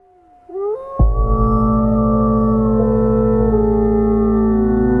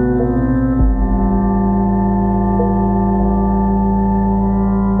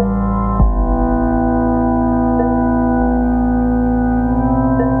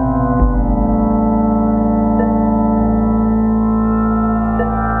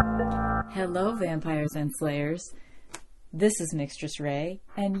Vampires and Slayers. This is Mixtress Ray,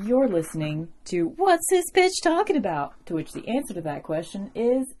 and you're listening to What's His Pitch Talking About? To which the answer to that question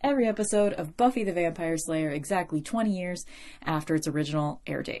is every episode of Buffy the Vampire Slayer exactly 20 years after its original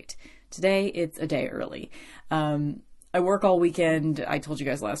air date. Today, it's a day early. I work all weekend. I told you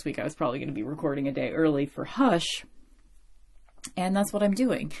guys last week I was probably going to be recording a day early for Hush, and that's what I'm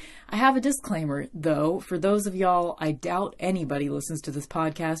doing. I have a disclaimer, though, for those of y'all, I doubt anybody listens to this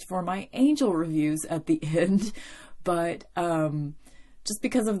podcast for my Angel reviews at the end. But just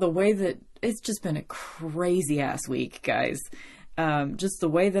because of the way that it's just been a crazy ass week, guys. Just the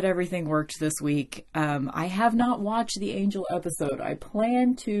way that everything worked this week. I have not watched the Angel episode. I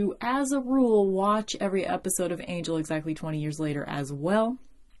plan to, as a rule, watch every episode of Angel exactly 20 years later as well.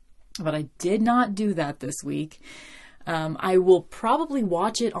 But I did not do that this week. I will probably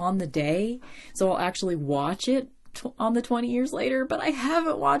watch it on the day. So I'll actually watch it on the 20 years later, but I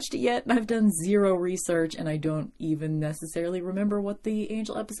haven't watched it yet, and I've done zero research, and I don't even necessarily remember what the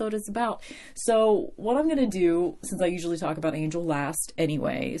Angel episode is about. So what I'm going to do, since I usually talk about Angel last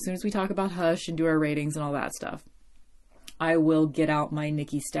anyway, as soon as we talk about Hush and do our ratings and all that stuff, I will get out my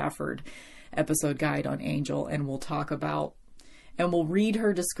Nikki Stafford episode guide on Angel, and we'll talk about, and we'll read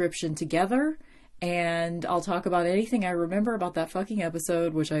her description together, and I'll talk about anything I remember about that fucking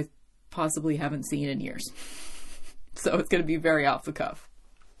episode, which I possibly haven't seen in years. So it's going to be very off the cuff.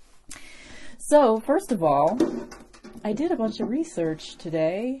 So, first of all, I did a bunch of research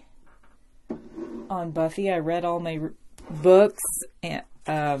today on Buffy. I read all my books, and,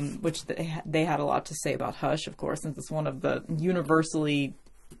 which they had a lot to say about Hush, of course, since it's one of the universally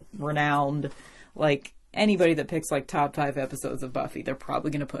renowned, like, anybody that picks, like, top 5 episodes of Buffy, they're probably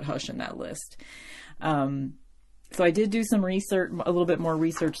going to put Hush in that list. So I did do some research, a little bit more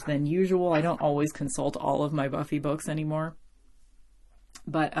research than usual. I don't always consult all of my Buffy books anymore.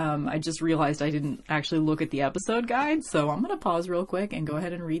 But I just realized I didn't actually look at the episode guide. So I'm going to pause real quick and go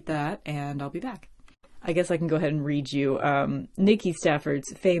ahead and read that, and I'll be back. I guess I can go ahead and read you Nikki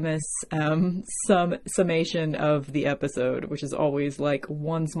Stafford's famous summation of the episode, which is always like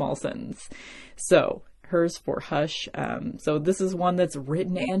one small sentence. So hers for Hush. So this is one that's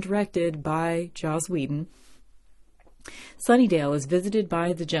written and directed by Joss Whedon. Sunnydale is visited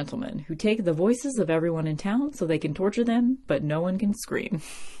by the gentlemen who take the voices of everyone in town so they can torture them, but no one can scream.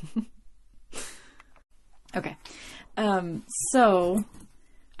 Okay. So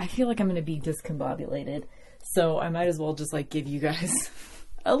I feel like I'm going to be discombobulated. So I might as well just like give you guys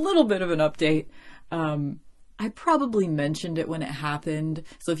a little bit of an update. I probably mentioned it when it happened.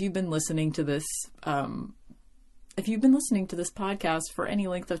 So if you've been listening to this, podcast for any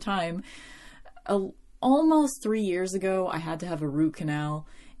length of time, almost 3 years ago, I had to have a root canal,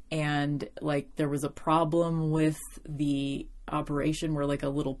 and like there was a problem with the operation where like a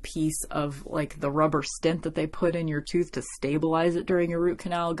little piece of like the rubber stent that they put in your tooth to stabilize it during a root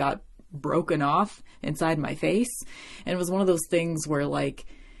canal got broken off inside my face. And it was one of those things where like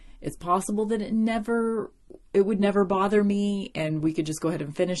it's possible that it would never bother me, and we could just go ahead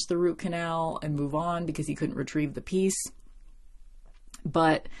and finish the root canal and move on because he couldn't retrieve the piece.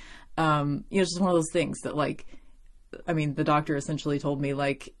 But it's just one of those things that like, I mean, the doctor essentially told me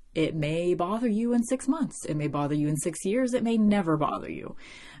like, it may bother you in 6 months. It may bother you in 6 years. It may never bother you.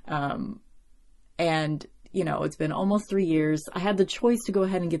 And it's been almost 3 years. I had the choice to go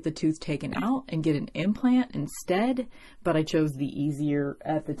ahead and get the tooth taken out and get an implant instead, but I chose the easier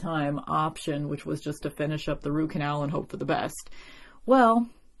at the time option, which was just to finish up the root canal and hope for the best. Well,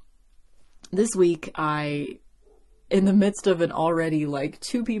 this week in the midst of an already, like,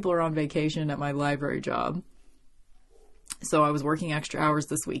 2 people are on vacation at my library job. So I was working extra hours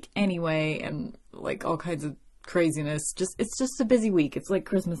this week anyway, and, like, all kinds of craziness. It's just a busy week. It's like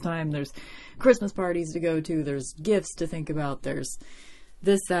Christmas time. There's Christmas parties to go to. There's gifts to think about. There's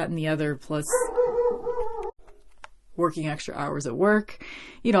this, that, and the other, plus working extra hours at work.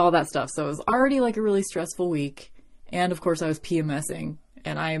 All that stuff. So it was already, like, a really stressful week. And, of course, I was PMSing.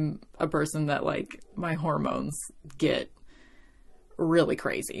 And I'm a person that, like, my hormones get really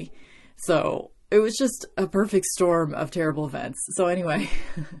crazy. So it was just a perfect storm of terrible events. So anyway,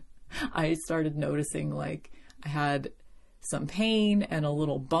 I started noticing, like, I had some pain and a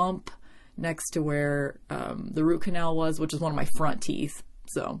little bump next to where the root canal was, which is one of my front teeth.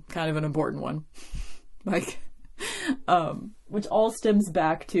 So kind of an important one. Like, which all stems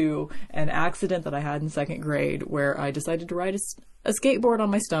back to an accident that I had in 2nd grade where I decided to ride a skateboard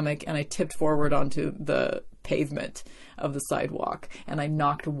on my stomach, and I tipped forward onto the pavement of the sidewalk, and I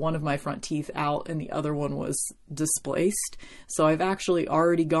knocked one of my front teeth out and the other one was displaced. So I've actually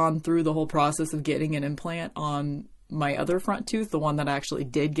already gone through the whole process of getting an implant on my other front tooth, the one that actually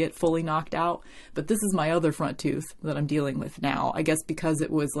did get fully knocked out. But this is my other front tooth that I'm dealing with now. I guess because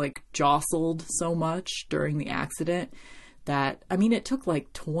it was like jostled so much during the accident that, I mean, it took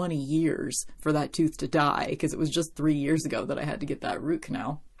like 20 years for that tooth to die, because it was just 3 years ago that I had to get that root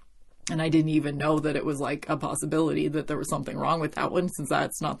canal. And I didn't even know that it was like a possibility that there was something wrong with that one, since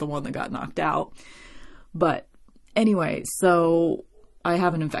that's not the one that got knocked out. But anyway, so I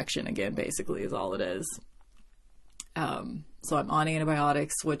have an infection again, basically, is all it is. So I'm on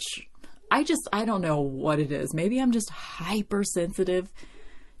antibiotics, which I don't know what it is. Maybe I'm just hypersensitive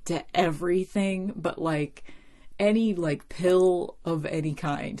to everything, but like any like pill of any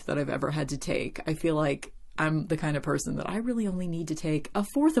kind that I've ever had to take, I feel like I'm the kind of person that I really only need to take a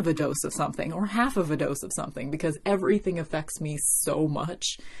fourth of a dose of something or half of a dose of something, because everything affects me so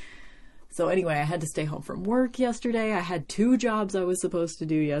much. So anyway, I had to stay home from work yesterday. I had 2 jobs I was supposed to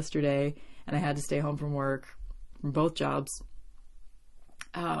do yesterday, and I had to stay home from work from both jobs.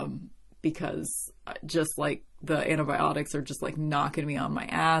 Because just like the antibiotics are just like knocking me on my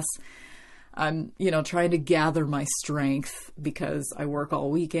ass. I'm, trying to gather my strength because I work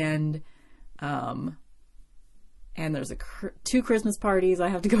all weekend. And there's 2 Christmas parties I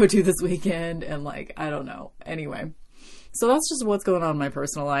have to go to this weekend, and like, I don't know. Anyway, so that's just what's going on in my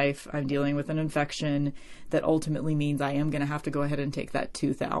personal life. I'm dealing with an infection that ultimately means I am going to have to go ahead and take that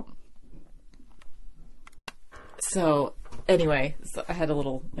tooth out. So anyway, so I had a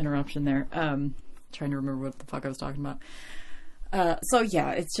little interruption there. Trying to remember what the fuck I was talking about. So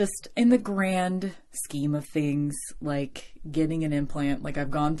yeah, it's just in the grand scheme of things, like getting an implant, like I've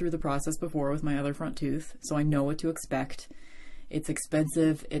gone through the process before with my other front tooth, so I know what to expect. It's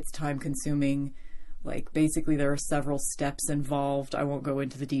expensive. It's time consuming. Like basically there are several steps involved. I won't go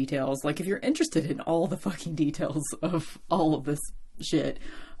into the details. Like if you're interested in all the fucking details of all of this shit,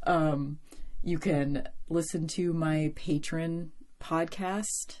 you can listen to my Patreon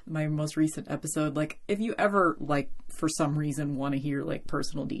podcast, my most recent episode. Like if you ever like for some reason want to hear like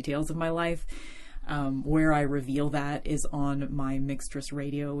personal details of my life, where I reveal that is on my Mixtress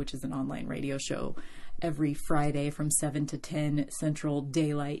Radio, which is an online radio show every Friday from 7 to 10 Central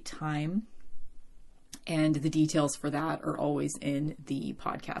Daylight Time. And the details for that are always in the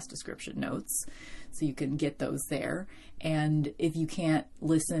podcast description notes. So you can get those there. And if you can't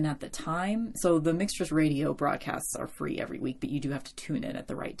listen at the time, so the Mixtress Radio broadcasts are free every week, but you do have to tune in at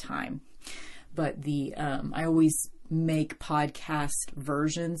the right time. But I always make podcast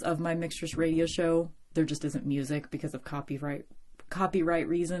versions of my Mixtress Radio show. There just isn't music because of copyright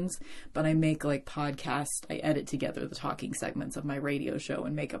reasons, but I make like I edit together the talking segments of my radio show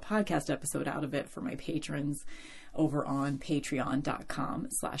and make a podcast episode out of it for my patrons over on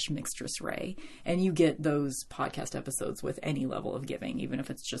patreon.com/mixtressray. And you get those podcast episodes with any level of giving, even if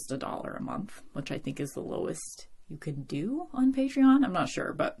it's just $1 a month, which I think is the lowest you can do on Patreon. I'm not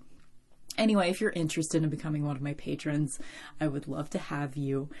sure, but anyway, if you're interested in becoming one of my patrons, I would love to have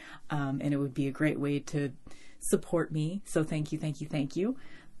you. And it would be a great way to support me. So thank you, thank you, thank you.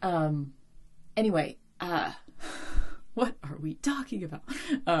 Anyway, what are we talking about?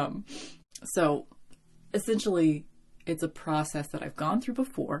 So essentially it's a process that I've gone through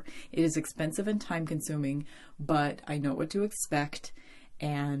before. It is expensive and time consuming, but I know what to expect.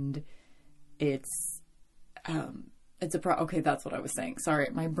 And it's okay, that's what I was saying. Sorry,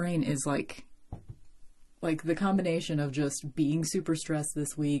 my brain is like the combination of just being super stressed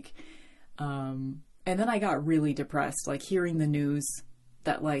this week, and then I got really depressed, like hearing the news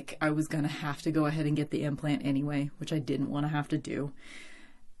that like I was going to have to go ahead and get the implant anyway, which I didn't want to have to do.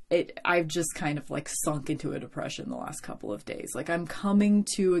 I've just kind of like sunk into a depression the last couple of days. Like I'm coming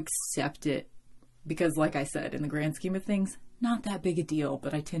to accept it because, like I said, in the grand scheme of things, not that big a deal,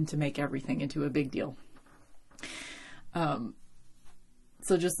 but I tend to make everything into a big deal.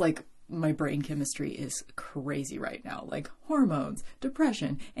 So just like my brain chemistry is crazy right now, like hormones,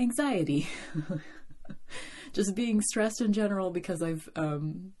 depression, anxiety, just being stressed in general because I've,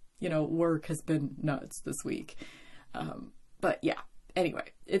 work has been nuts this week. But yeah,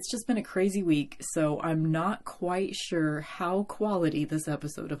 anyway, it's just been a crazy week. So I'm not quite sure how quality this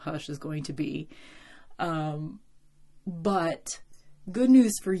episode of Hush is going to be. But good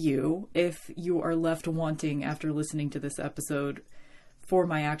news for you if you are left wanting after listening to this episode for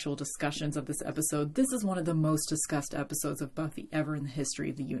my actual discussions of this episode. This is one of the most discussed episodes of Buffy ever in the history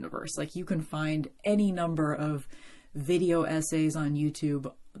of the universe. Like you can find any number of video essays on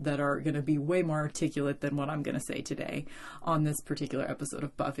YouTube that are going to be way more articulate than what I'm going to say today on this particular episode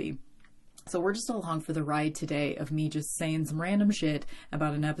of Buffy. So we're just along for the ride today of me just saying some random shit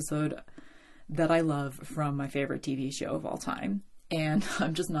about an episode that I love from my favorite TV show of all time. And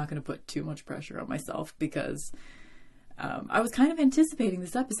I'm just not going to put too much pressure on myself because I was kind of anticipating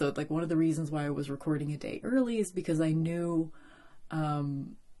this episode. Like, one of the reasons why I was recording a day early is because I knew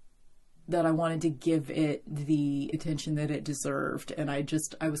that I wanted to give it the attention that it deserved. And I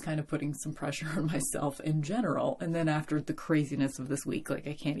was kind of putting some pressure on myself in general. And then after the craziness of this week, like,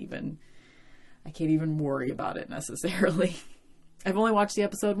 I can't even worry about it necessarily. I've only watched the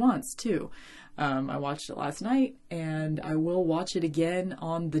episode once too. I watched it last night, and I will watch it again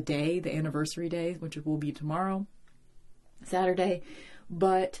on the anniversary day, which will be tomorrow, Saturday.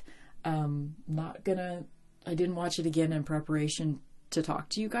 But I didn't watch it again in preparation to talk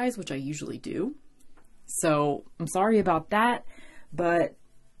to you guys, which I usually do. So I'm sorry about that, but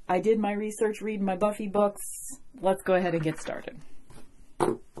I did my research reading my Buffy books. Let's go ahead and get started.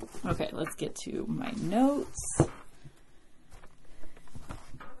 Okay, let's get to my notes.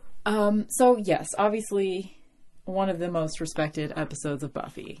 So yes, obviously one of the most respected episodes of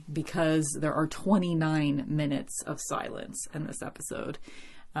Buffy, because there are 29 minutes of silence in this episode,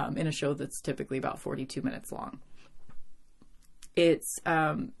 in a show that's typically about 42 minutes long. It's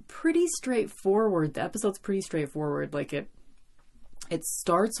pretty straightforward. The episode's pretty straightforward. Like, it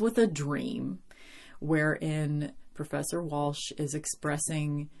starts with a dream wherein Professor Walsh is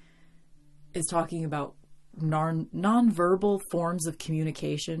talking about nonverbal forms of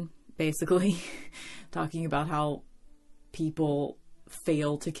communication, basically talking about how people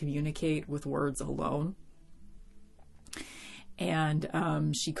fail to communicate with words alone. And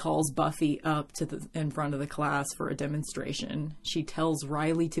she calls Buffy up in front of the class for a demonstration. She tells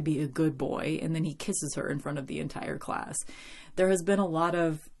Riley to be a good boy, and then he kisses her in front of the entire class. There has been a lot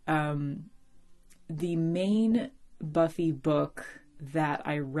of the main Buffy book that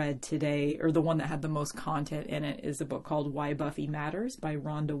I read today, or the one that had the most content in it, is a book called Why Buffy Matters by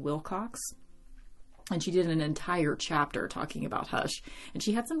Rhonda Wilcox. And she did an entire chapter talking about Hush. And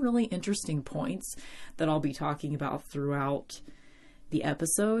she had some really interesting points that I'll be talking about throughout the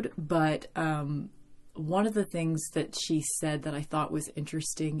episode. But one of the things that she said that I thought was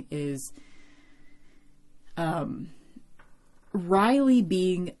interesting is Riley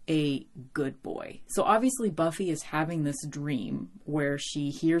being a good boy. So obviously Buffy is having this dream where she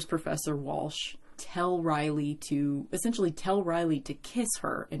hears Professor Walsh tell Riley to kiss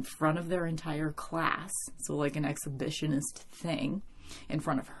her in front of their entire class. So like an exhibitionist thing in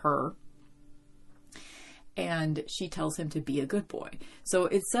front of her. And she tells him to be a good boy. So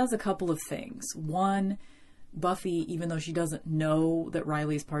it says a couple of things. One, Buffy, even though she doesn't know that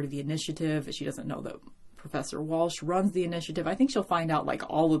Riley is part of the initiative, she doesn't know that Professor Walsh runs the initiative. I think she'll find out like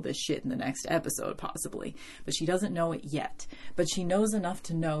all of this shit in the next episode, possibly. But she doesn't know it yet. But she knows enough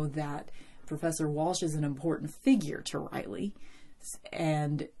to know that Professor Walsh is an important figure to Riley.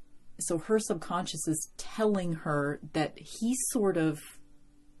 And so her subconscious is telling her that he sort of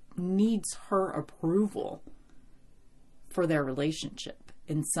needs her approval for their relationship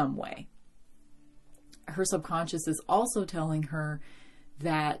in some way. Her subconscious is also telling her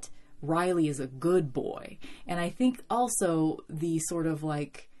that Riley is a good boy. And I think also the sort of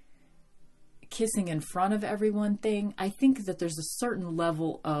like kissing in front of everyone thing, I think that there's a certain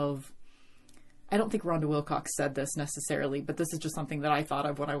level of, I don't think Rhonda Wilcox said this necessarily, but this is just something that I thought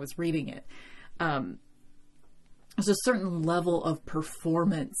of when I was reading it. There's a certain level of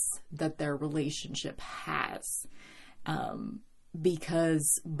performance that their relationship has.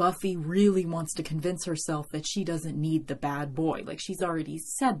 Because Buffy really wants to convince herself that she doesn't need the bad boy. Like, she's already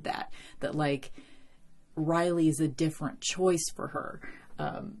said that like Riley is a different choice for her.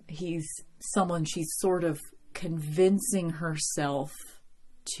 He's someone she's sort of convincing herself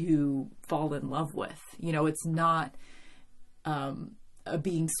to fall in love with. You know, it's not a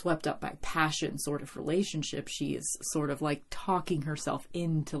being swept up by passion sort of relationship. She is sort of like talking herself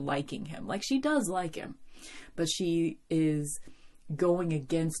into liking him. Like, she does like him, but she is going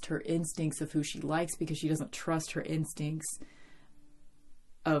against her instincts of who she likes because she doesn't trust her instincts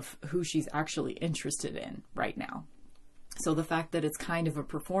of who she's actually interested in right now. So the fact that it's kind of a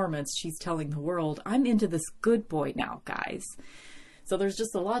performance, she's telling the world, I'm into this good boy now, guys. So there's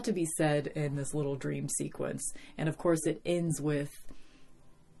just a lot to be said in this little dream sequence. And of course it ends with,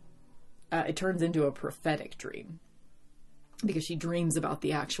 it turns into a prophetic dream because she dreams about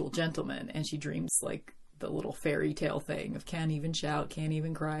the actual gentleman, and she dreams like the little fairy tale thing of can't even shout, can't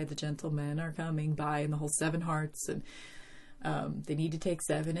even cry, the gentlemen are coming by, and the whole 7 hearts, and they need to take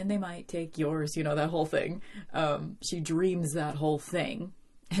 7 and they might take yours, you know, that whole thing. She dreams that whole thing,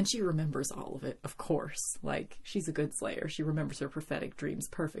 and she remembers all of it, of course. Like, she's a good slayer. She remembers her prophetic dreams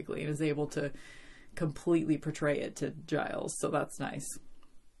perfectly and is able to completely portray it to Giles, so that's nice.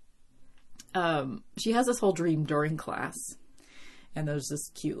 She has this whole dream during class, and there's this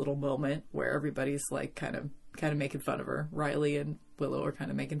cute little moment where everybody's like kind of kind of making fun of her. Riley and Willow are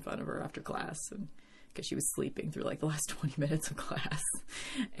kind of making fun of her after class, and because she was sleeping through like the last 20 minutes of class.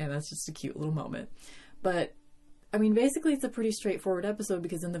 And that's just a cute little moment. But I mean, basically it's a pretty straightforward episode,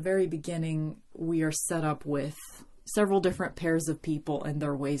 because in the very beginning we are set up with several different pairs of people and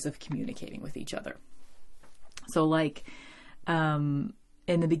their ways of communicating with each other. So like, in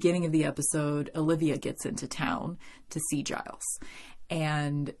the beginning of the episode, Olivia gets into town to see Giles,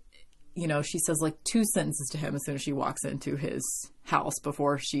 and you know, she says like 2 sentences to him as soon as she walks into his house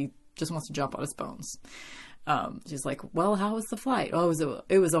before she just wants to jump on his bones. She's like, well, how was the flight? Oh,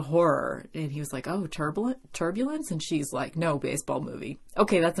 it was a horror. And he was like, oh, turbulence? And she's like, no, baseball movie.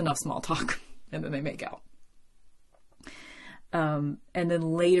 Okay, that's enough small talk. And then they make out. And then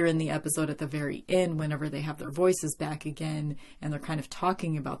later in the episode, at the very end, whenever they have their voices back again and they're kind of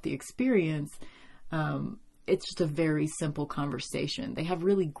talking about the experience, it's just a very simple conversation. They have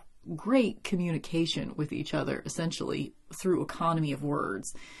really great communication with each other, essentially through economy of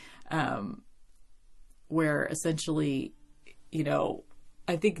words, where essentially, you know,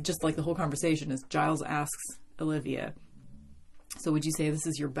 I think just like the whole conversation is Giles asks Olivia, so would you say this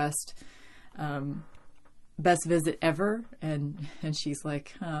is your best visit ever? And she's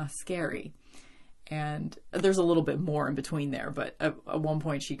like, scary. And there's a little bit more in between there, but at one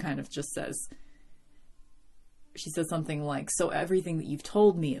point she kind of just says, she says something like, so everything that you've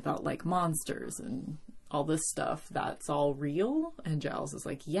told me about like monsters and all this stuff, that's all real? And Giles is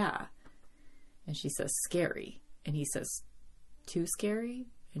like, yeah. And she says, scary. And he says, too scary?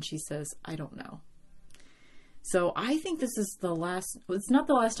 And she says, I don't know. So I think this is it's not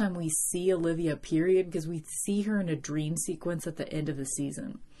the last time we see Olivia, period, because we see her in a dream sequence at the end of the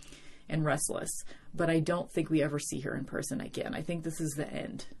season in Restless, but I don't think we ever see her in person again. I think this is the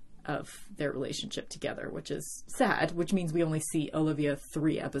end of their relationship together, which is sad, which means we only see Olivia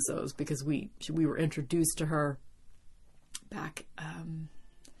 3 episodes, because we were introduced to her back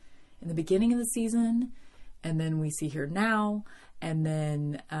in the beginning of the season, and then we see her now, and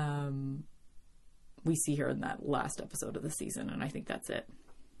then we see her in that last episode of the season, and I think that's it.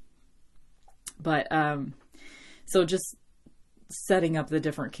 But so just setting up the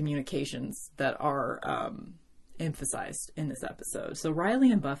different communications that are emphasized in this episode. So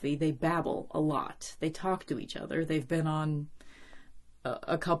Riley and Buffy, they babble a lot. They talk to each other. They've been on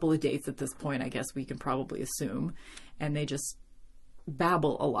a couple of dates at this point, I guess we can probably assume, and they just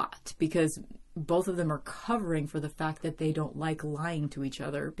babble a lot, because both of them are covering for the fact that they don't like lying to each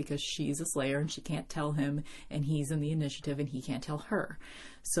other, because she's a Slayer and she can't tell him, and he's in the initiative and he can't tell her.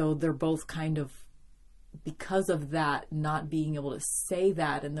 So they're both kind of, because of that, not being able to say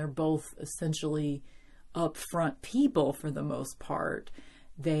that, and they're both essentially upfront people for the most part.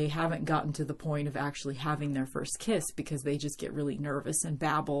 They haven't gotten to the point of actually having their first kiss, because they just get really nervous and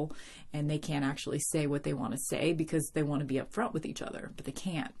babble, and they can't actually say what they want to say because they want to be upfront with each other, but they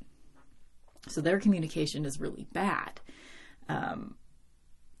can't. So their communication is really bad. And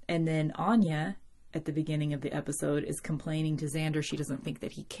then Anya, at the beginning of the episode, is complaining to Xander she doesn't think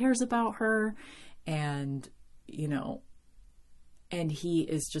that he cares about her, and, you know, and he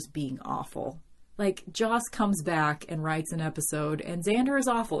is just being awful. Like, Joss comes back and writes an episode, and Xander is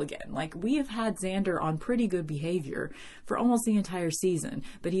awful again. Like, we have had Xander on pretty good behavior for almost the entire season,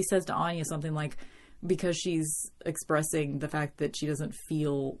 but he says to Anya something like, because she's expressing the fact that she doesn't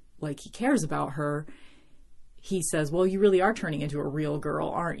feel like he cares about her, he says, well, you really are turning into a real girl,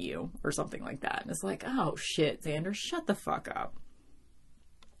 aren't you? Or something like that. And it's like, oh shit, Xander, shut the fuck up.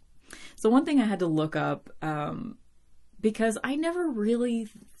 So one thing I had to look up, because I never really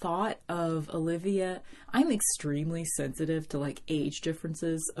thought of Olivia. I'm extremely sensitive to like age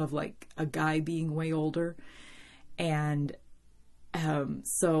differences of like a guy being way older. And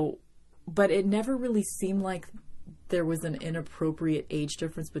but it never really seemed like there was an inappropriate age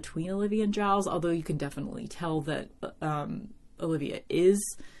difference between Olivia and Giles, although you can definitely tell that Olivia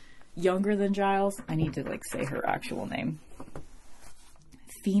is younger than Giles. I need to like say her actual name.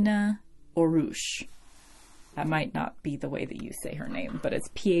 Phina Orush. That might not be the way that you say her name, but it's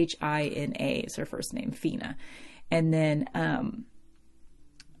Phina is her first name, Phina. And then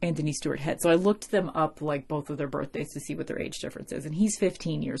Anthony Stewart Head. So I looked them up, like both of their birthdays, to see what their age difference is. And he's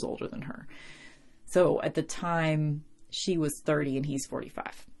 15 years older than her. So at the time, she was 30 and he's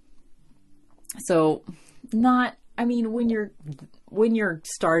 45. So not, I mean, when you're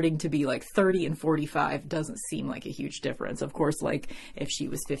starting to be like 30 and 45, doesn't seem like a huge difference. Of course, like if she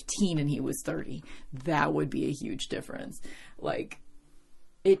was 15 and he was 30, that would be a huge difference. Like,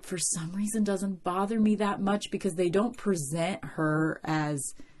 it for some reason doesn't bother me that much, because they don't present her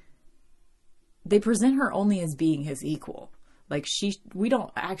as, they present her only as being his equal. Like we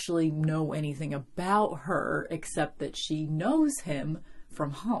don't actually know anything about her except that she knows him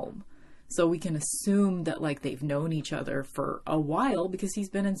from home. So we can assume that like they've known each other for a while because he's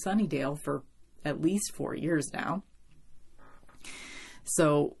been in Sunnydale for at least 4 years now.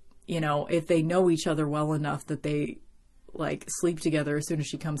 So, if they know each other well enough that they like sleep together as soon as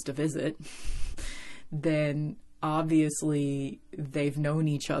she comes to visit, then obviously they've known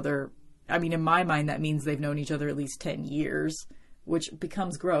each other. I mean, in my mind, that means they've known each other at least 10 years, which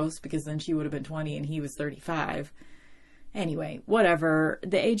becomes gross because then she would have been 20 and he was 35. Anyway, whatever.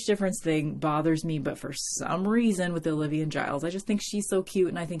 The age difference thing bothers me, but for some reason with Olivia and Giles, I just think she's so cute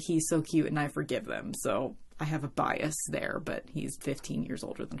and I think he's so cute and I forgive them. So I have a bias there, but he's 15 years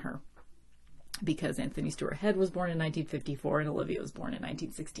older than her because Anthony Stewart Head was born in 1954 and Olivia was born in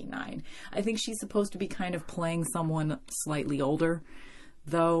 1969. I think she's supposed to be kind of playing someone slightly older,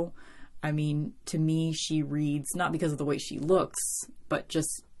 though. I mean, to me, she reads, not because of the way she looks, but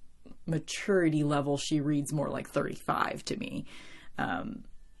just maturity level, she reads more like 35 to me.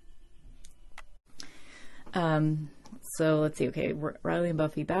 So let's see. Okay, Riley and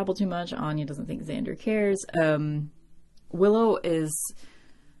Buffy babble too much. Anya doesn't think Xander cares. Willow is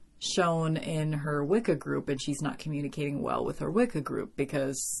shown in her Wicca group, and she's not communicating well with her Wicca group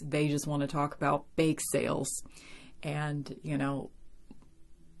because they just want to talk about bake sales and,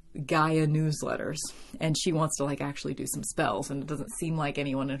 Gaia newsletters, and she wants to like actually do some spells, and it doesn't seem like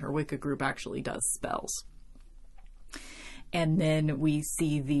anyone in her Wicca group actually does spells. And then we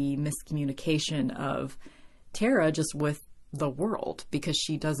see the miscommunication of Tara just with the world because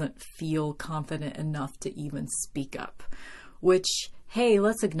she doesn't feel confident enough to even speak up, which, hey,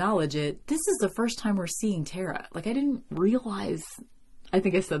 let's acknowledge it. This is the first time we're seeing Tara. Like, I didn't realize, I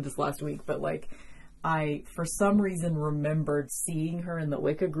think I said this last week, but like, I, for some reason, remembered seeing her in the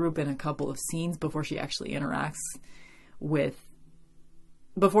Wicca group in a couple of scenes before she actually interacts with,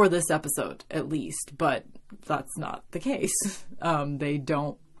 before this episode, at least, but that's not the case. They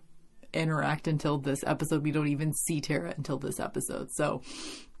don't interact until this episode. We don't even see Tara until this episode. So,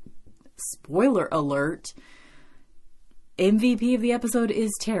 spoiler alert, MVP of the episode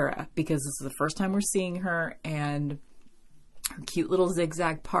is Tara, because this is the first time we're seeing her, and her cute little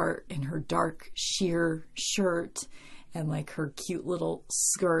zigzag part in her dark sheer shirt and like her cute little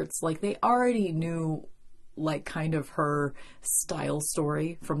skirts. Like, they already knew like kind of her style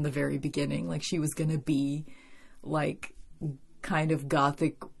story from the very beginning. Like, she was gonna be like kind of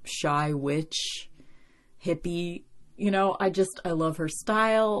gothic, shy witch, hippie, I love her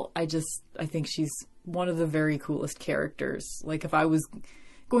style. I think she's one of the very coolest characters. Like, if I was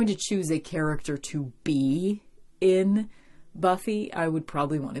going to choose a character to be in Buffy, I would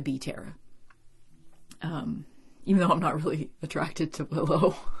probably want to be Tara. Even though I'm not really attracted to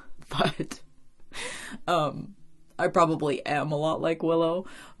Willow, but I probably am a lot like Willow,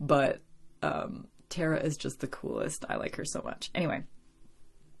 but Tara is just the coolest. I like her so much. Anyway,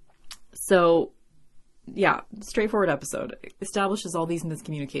 so yeah, straightforward episode. It establishes all these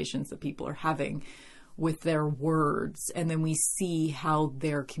miscommunications that people are having with their words, and then we see how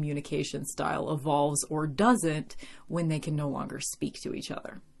their communication style evolves or doesn't when they can no longer speak to each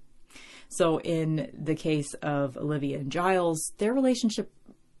other. So in the case of Olivia and Giles, their relationship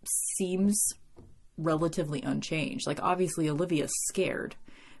seems relatively unchanged. Like, obviously Olivia's scared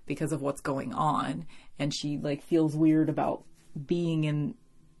because of what's going on, and she like feels weird about being in,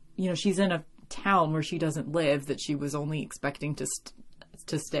 she's in a town where she doesn't live, that she was only expecting to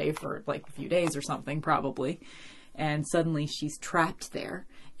stay for like a few days or something, probably, and suddenly she's trapped there,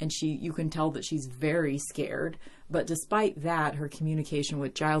 and you can tell that she's very scared. But despite that, her communication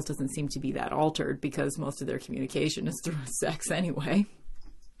with Giles doesn't seem to be that altered, because most of their communication is through sex anyway,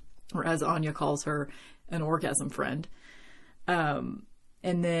 or as Anya calls her, an orgasm friend. And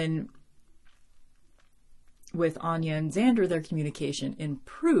then with Anya and Xander, their communication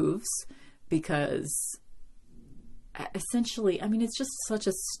improves because essentially, I mean, it's just such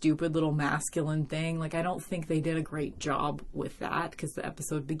a stupid little masculine thing. Like, I don't think they did a great job with that, because the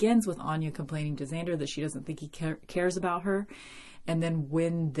episode begins with Anya complaining to Xander that she doesn't think he cares about her. And then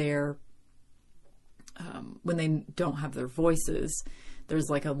when they don't have their voices, there's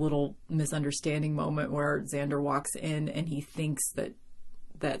like a little misunderstanding moment where Xander walks in and he thinks that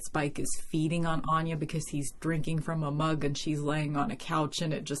Spike is feeding on Anya because he's drinking from a mug and she's laying on a couch,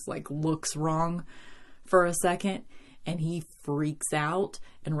 and it just like looks wrong for a second, and he freaks out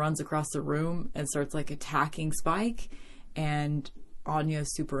and runs across the room and starts like attacking Spike, and Anya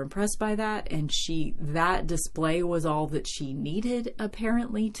is super impressed by that, and that display was all that she needed,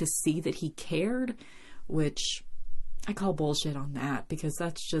 apparently, to see that he cared, which I call bullshit on that, because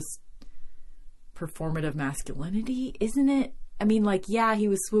that's just performative masculinity, isn't it? I mean, like, yeah, he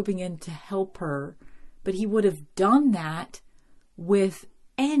was swooping in to help her, but he would have done that with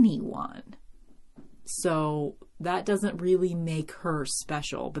anyone. So that doesn't really make her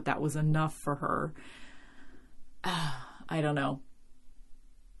special, but that was enough for her. I don't know.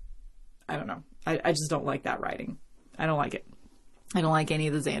 I just don't like that writing. I don't like it. I don't like any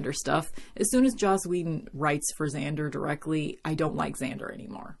of the Xander stuff. As soon as Joss Whedon writes for Xander directly, I don't like Xander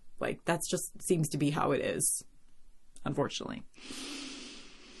anymore. Like, that's just seems to be how it is, unfortunately.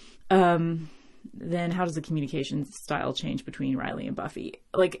 Then how does the communication style change between Riley and Buffy?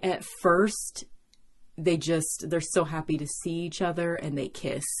 Like, at first, they're so happy to see each other and they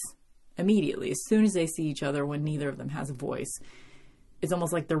kiss immediately. As soon as they see each other, when neither of them has a voice, it's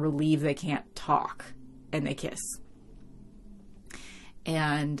almost like they're relieved they can't talk and they kiss.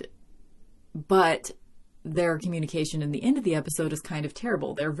 But their communication in the end of the episode is kind of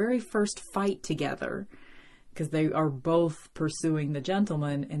terrible. Their very first fight together, because they are both pursuing the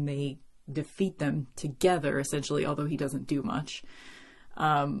gentleman and they defeat them together, essentially, although he doesn't do much.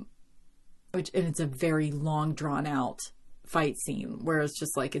 And it's a very long, drawn out fight scene where it's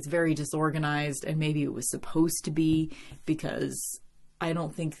just like, it's very disorganized, and maybe it was supposed to be, because I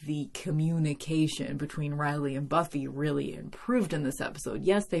don't think the communication between Riley and Buffy really improved in this episode.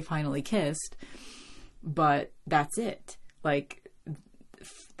 Yes, they finally kissed, but that's it. Like,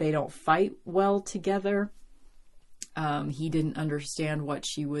 they don't fight well together. He didn't understand what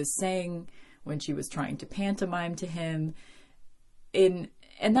she was saying when she was trying to pantomime to him. And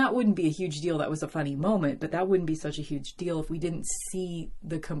that wouldn't be a huge deal. That was a funny moment, but that wouldn't be such a huge deal if we didn't see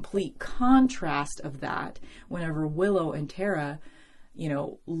the complete contrast of that whenever Willow and Tara,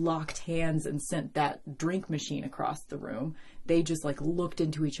 locked hands and sent that drink machine across the room. They just like looked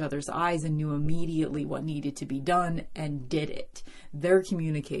into each other's eyes and knew immediately what needed to be done and did it. Their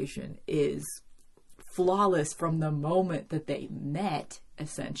communication is flawless from the moment that they met,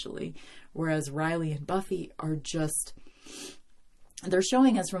 essentially. Whereas Riley and Buffy are just, they're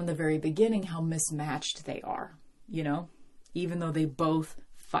showing us from the very beginning how mismatched they are, even though they both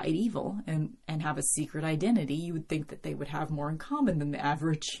fight evil and have a secret identity. You would think that they would have more in common than the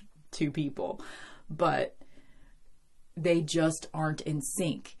average two people, but they just aren't in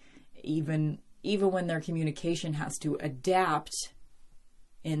sync. Even when their communication has to adapt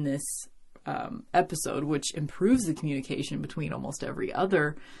in this episode, which improves the communication between almost every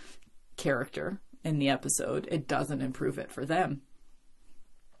other character in the episode, it doesn't improve it for them.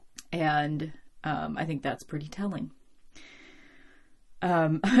 And I think that's pretty telling.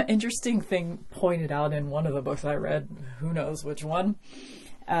 Interesting thing pointed out in one of the books I read, who knows which one,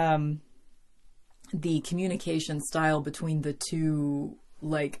 the communication style between the two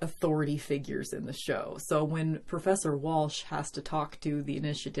authority figures in the show. So when Professor Walsh has to talk to the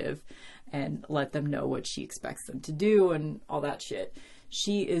Initiative and let them know what she expects them to do and all that shit,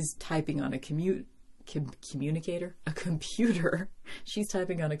 she is typing on a computer. She's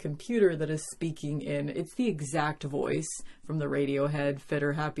typing on a computer that is speaking in, it's the exact voice from the Radiohead,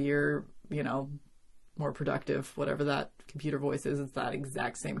 Fitter, Happier, More Productive, whatever that computer voice is. It's that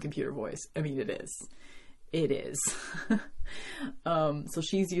exact same computer voice. I mean, it is. So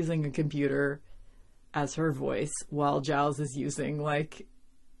she's using a computer as her voice while Giles is using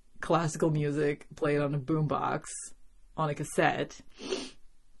classical music played on a boombox on a cassette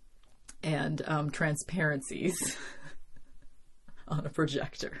and transparencies on a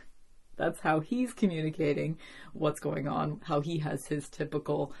projector. That's how he's communicating what's going on, how he has his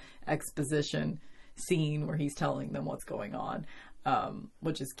typical exposition scene where he's telling them what's going on,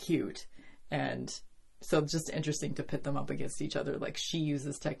 which is cute. And so it's just interesting to pit them up against each other. Like, she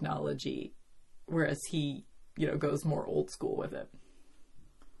uses technology, whereas he, goes more old school with it.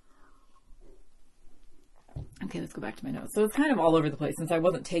 Okay, let's go back to my notes. So it's kind of all over the place. Since I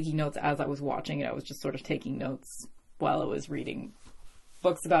wasn't taking notes as I was watching it, I was just sort of taking notes while I was reading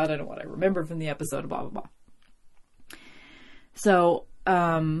books about it and what I remember from the episode, blah, blah, blah. So,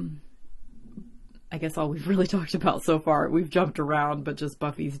 I guess all we've really talked about so far, we've jumped around, but just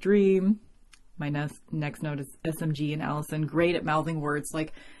Buffy's dream. My next note is SMG and Allison, great at mouthing words.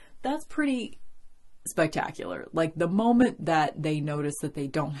 That's pretty spectacular. The moment that they notice that they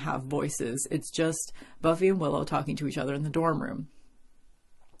don't have voices, it's just Buffy and Willow talking to each other in the dorm room.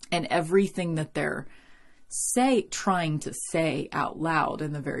 And everything that they're trying to say out loud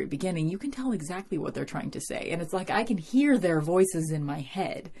in the very beginning, you can tell exactly what they're trying to say. And it's I can hear their voices in my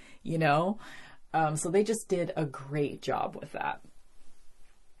head, So they just did a great job with that.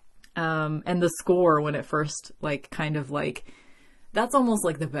 And the score, when it first, that's almost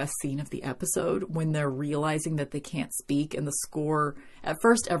the best scene of the episode, when they're realizing that they can't speak, and the score, at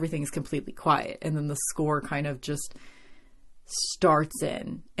first everything's completely quiet, and then the score kind of just starts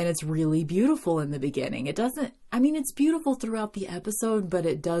in, and it's really beautiful in the beginning. It's beautiful throughout the episode, but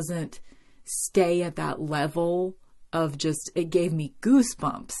it doesn't stay at that level of just, it gave me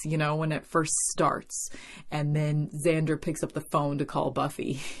goosebumps, when it first starts. And then Xander picks up the phone to call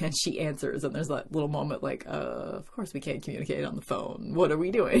Buffy, and she answers, and there's that little moment like, of course we can't communicate on the phone. What are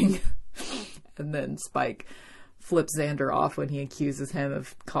we doing? And then Spike flips Xander off when he accuses him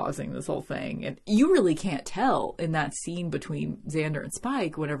of causing this whole thing. And you really can't tell in that scene between Xander and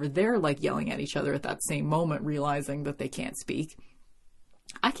Spike whenever they're like yelling at each other at that same moment, realizing that they can't speak.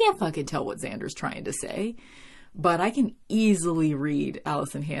 I can't fucking tell what Xander's trying to say, but I can easily read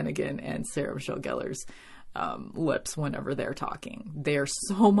Allison Hannigan and Sarah Michelle Gellar's lips whenever they're talking. They're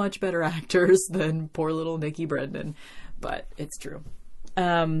so much better actors than poor little Nikki Brendan, but it's true.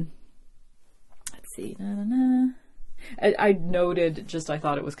 Let's see. I noted, I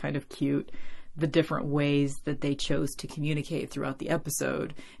thought it was kind of cute, the different ways that they chose to communicate throughout the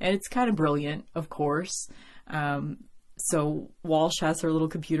episode. And it's kind of brilliant, of course. So Walsh has her little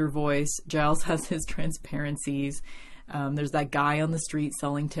computer voice. Giles has his transparencies. There's that guy on the street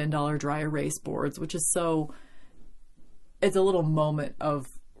selling $10 dry erase boards, which is it's a little moment of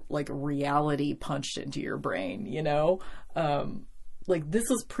like reality punched into your brain, like this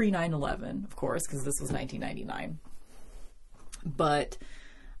was pre 9/11, of course, because this was 1999. But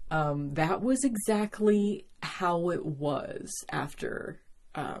that was exactly how it was after,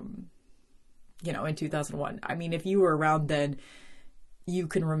 in 2001. I mean, if you were around then, you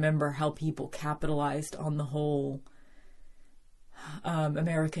can remember how people capitalized on the whole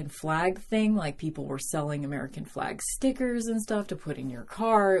American flag thing. Like people were selling American flag stickers and stuff to put in your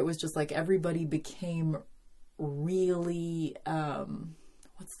car. It was just like everybody became really,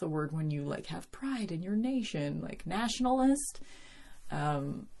 what's the word when you like have pride in your nation, like nationalist? I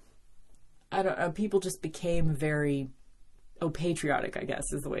don't know. People just became very, patriotic, I guess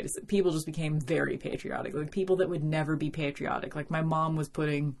is the way to say it. People just became very patriotic. Like people that would never be patriotic. Like my mom was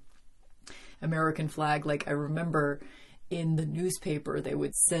putting American flag. Like I remember in the newspaper, they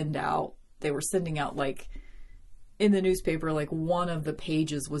were sending out like, in the newspaper, like one of the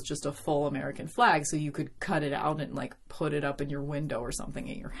pages was just a full American flag. So you could cut it out and like put it up in your window or something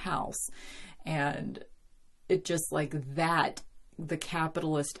in your house. And it just like that, the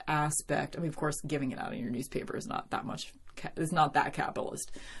capitalist aspect. I mean, of course, giving it out in your newspaper is not that much, it's not that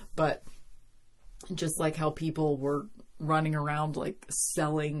capitalist, but just like how people were running around like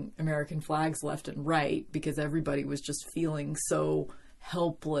selling American flags left and right because everybody was just feeling so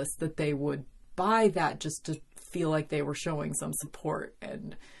helpless that they would buy that just to feel like they were showing some support.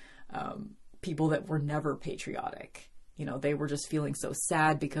 And people that were never patriotic, they were just feeling so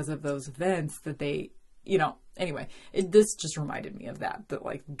sad because of those events that they, anyway, this just reminded me of that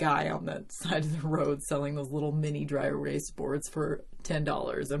like guy on the side of the road selling those little mini dry erase boards for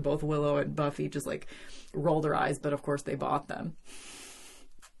 $10, and both Willow and Buffy just like rolled their eyes, but of course they bought them.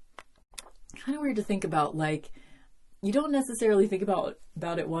 Kind of weird to think about, like, you don't necessarily think about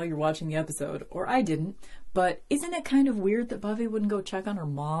it while you're watching the episode, or I didn't, but isn't it kind of weird that Buffy wouldn't go check on her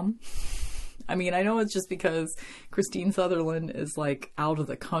mom? I mean, I know it's just because Christine Sutherland is like out of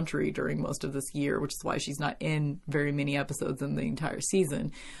the country during most of this year, which is why she's not in very many episodes in the entire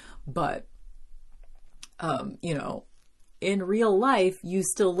season. But, in real life, you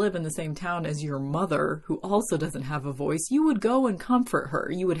still live in the same town as your mother, who also doesn't have a voice. You would go and comfort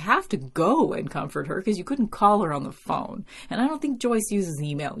her. You would have to go and comfort her because you couldn't call her on the phone. And I don't think Joyce uses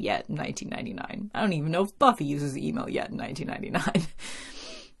email yet in 1999. I don't even know if Buffy uses email yet in 1999.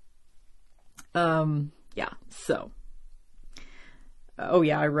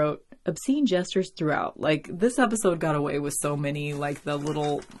 I wrote obscene gestures throughout. Like, this episode got away with so many, like the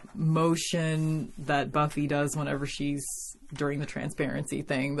little motion that Buffy does whenever she's during the transparency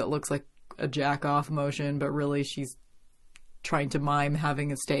thing that looks like a jack off motion, but really she's trying to mime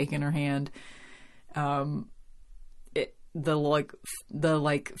having a steak in her hand. The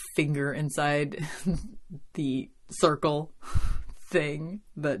finger inside the circle thing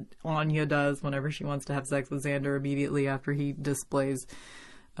that Anya does whenever she wants to have sex with Xander immediately after he displays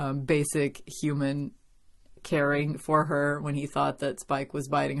basic human caring for her when he thought that Spike was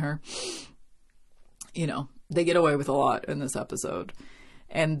biting her. They get away with a lot in this episode,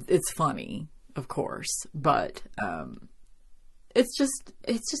 and it's funny, of course, but it's just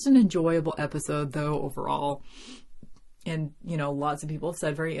an enjoyable episode though overall. And lots of people have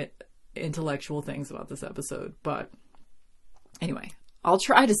said very intellectual things about this episode, but anyway, I'll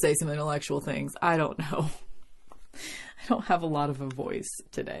try to say some intellectual things. I don't know. I don't have a lot of a voice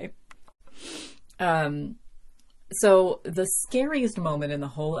today. So the scariest moment in the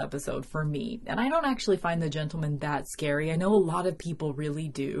whole episode for me, and I don't actually find the gentlemen that scary. I know a lot of people really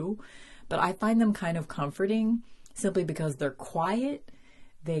do, but I find them kind of comforting simply because they're quiet,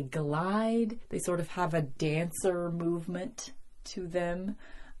 they glide, they sort of have a dancer movement to them.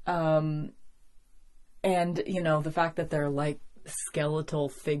 And, you know, the fact that they're like skeletal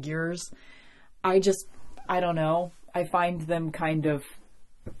figures, I don't know. I find them kind of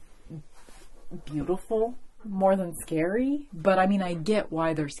beautiful more than scary. But I mean, I get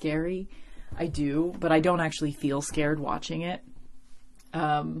why they're scary. I do, but I don't actually feel scared watching it.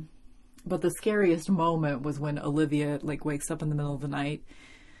 But the scariest moment was when Olivia like wakes up in the middle of the night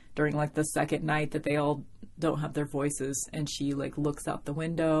during like the second night that they all don't have their voices, and she like looks out the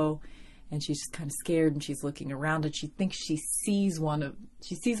window and she's just kind of scared, and she's looking around, and she thinks she sees one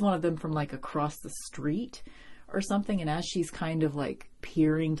of them from like across the street or something. And as she's kind of like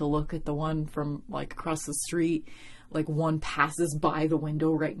peering to look at the one from like across the street, like one passes by the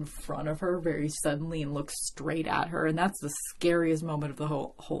window right in front of her very suddenly and looks straight at her. And that's the scariest moment of the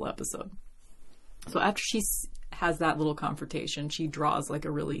whole episode. So after she has that little confrontation, she draws like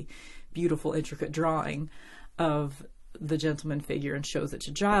a really beautiful, intricate drawing of the gentleman figure and shows it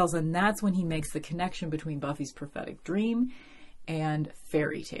to Giles. And that's when he makes the connection between Buffy's prophetic dream and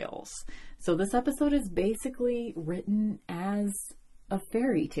fairy tales. So this episode is basically written as a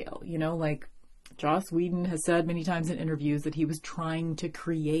fairy tale, you know, like Joss Whedon has said many times in interviews that he was trying to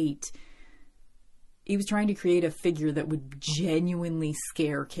create a figure that would genuinely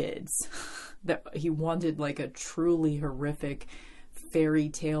scare kids. That he wanted like a truly horrific fairy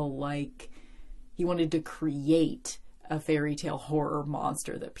tale, like he wanted to create a fairy tale horror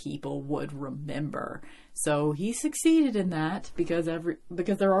monster that people would remember. So he succeeded in that because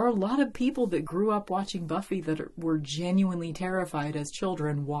there are a lot of people that grew up watching Buffy that were genuinely terrified as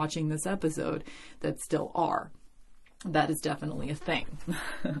children watching this episode that still are. That is definitely a thing.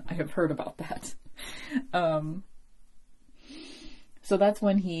 I have heard about that. So that's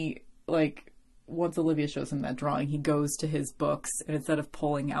when he, like, once Olivia shows him that drawing, he goes to his books, and instead of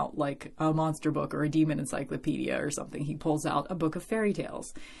pulling out like a monster book or a demon encyclopedia or something, he pulls out a book of fairy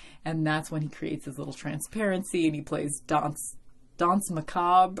tales. And that's when he creates his little transparency, and he plays Danse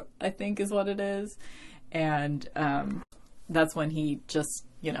Macabre, I think is what it is. And that's when he just,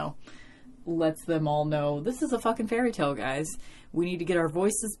 you know, lets them all know, this is a fucking fairy tale, guys. We need to get our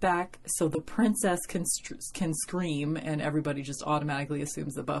voices back so the princess can scream, and everybody just automatically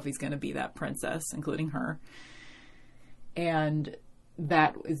assumes that Buffy's going to be that princess, including her. And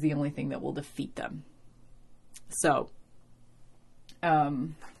that is the only thing that will defeat them. So,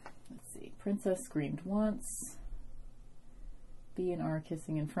 let's see. Princess screamed once. B and R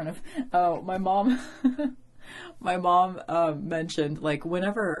kissing in front of... Oh, my mom... my mom mentioned, like,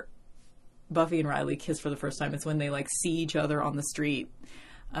 whenever Buffy and Riley kiss for the first time, it's when they like see each other on the street,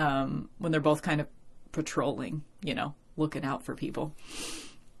 when they're both kind of patrolling, you know, looking out for people,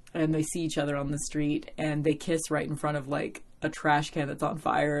 and they see each other on the street and they kiss right in front of like a trash can that's on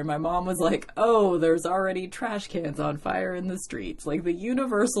fire. And my mom was like, oh, there's already trash cans on fire in the streets, like the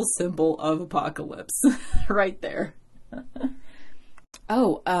universal symbol of apocalypse. Right there.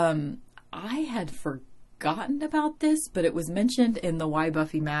 I had forgotten about this, but it was mentioned in the Why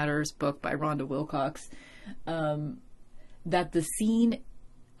Buffy Matters book by Rhonda Wilcox, that the scene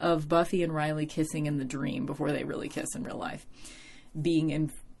of Buffy and Riley kissing in the dream before they really kiss in real life, being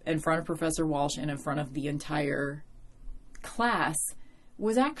in front of Professor Walsh and in front of the entire class,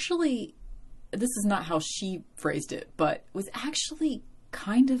 was actually, this is not how she phrased it, but was actually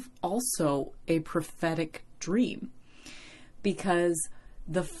kind of also a prophetic dream. Because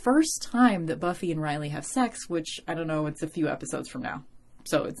the first time that Buffy and Riley have sex, which, I don't know, it's a few episodes from now,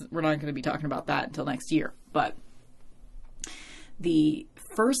 so we're not going to be talking about that until next year, but the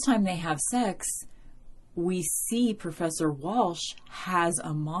first time they have sex, we see Professor Walsh has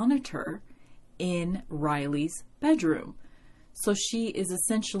a monitor in Riley's bedroom. So she is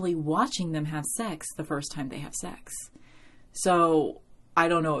essentially watching them have sex the first time they have sex. So I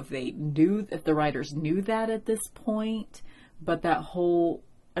don't know if the writers knew that at this point, but that whole,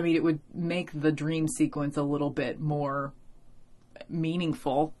 I mean, it would make the dream sequence a little bit more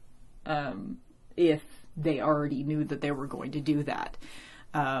meaningful if they already knew that they were going to do that.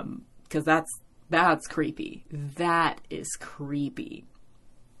 Because that's creepy. That is creepy.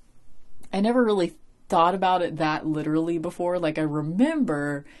 I never really thought about it that literally before. Like, I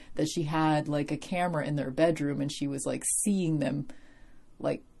remember that she had like a camera in their bedroom and she was like seeing them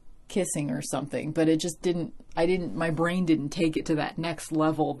like kissing or something, but it just my brain didn't take it to that next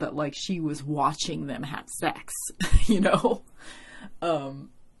level that like she was watching them have sex, you know?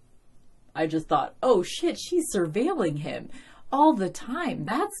 I just thought, oh shit, she's surveilling him all the time.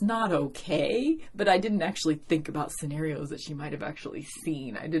 That's not okay. But I didn't actually think about scenarios that she might have actually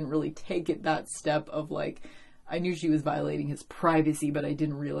seen. I didn't really take it that step of like, I knew she was violating his privacy, but I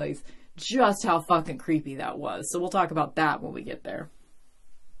didn't realize just how fucking creepy that was. So we'll talk about that when we get there.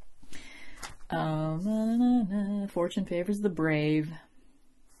 Fortune favors the brave.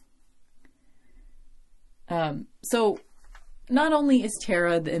 So not only is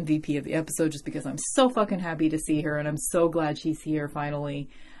Tara the MVP of the episode, just because I'm so fucking happy to see her and I'm so glad she's here finally.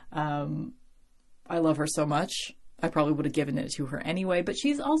 I love her so much. I probably would have given it to her anyway, but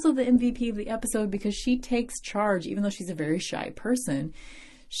she's also the MVP of the episode because she takes charge, even though she's a very shy person.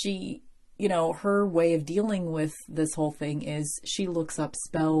 She, you know, her way of dealing with this whole thing is she looks up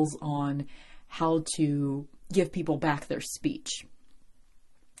spells on how to give people back their speech.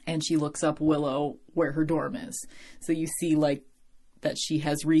 And she looks up Willow where her dorm is. So you see like that she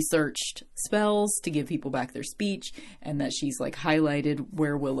has researched spells to give people back their speech, and that she's like highlighted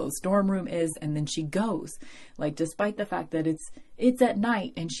where Willow's dorm room is, and then she goes. Like, despite the fact that it's at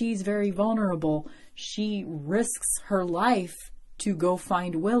night and she's very vulnerable, she risks her life to go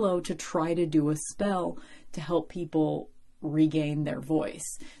find Willow to try to do a spell to help people regain their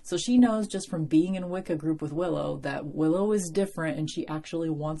voice. So she knows just from being in a Wicca group with Willow that Willow is different and she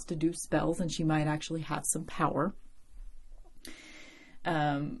actually wants to do spells and she might actually have some power.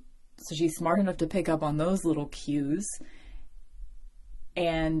 So she's smart enough to pick up on those little cues,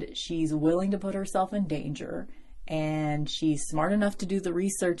 and she's willing to put herself in danger, and she's smart enough to do the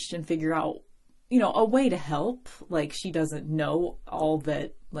research and figure out, you know, a way to help. Like, she doesn't know all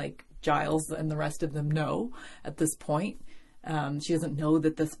that like Giles and the rest of them know at this point. She doesn't know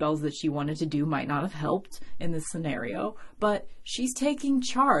that the spells that she wanted to do might not have helped in this scenario, but she's taking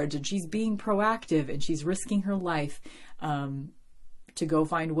charge and she's being proactive and she's risking her life to go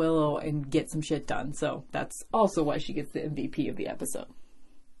find Willow and get some shit done. So that's also why she gets the MVP of the episode.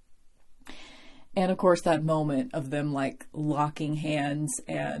 And of course, that moment of them like locking hands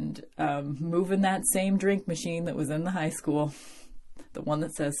and moving that same drink machine that was in the high school, the one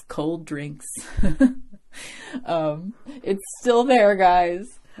that says cold drinks. It's still there, guys.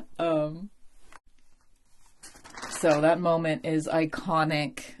 So that moment is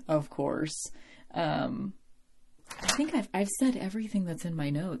iconic, of course. I think I've said everything that's in my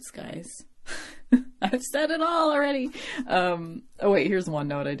notes, guys. I've said it all already. Oh wait, here's one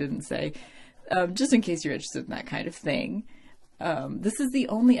note I didn't say. Just in case you're interested in that kind of thing. This is the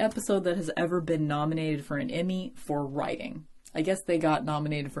only episode that has ever been nominated for an Emmy for writing. I guess they got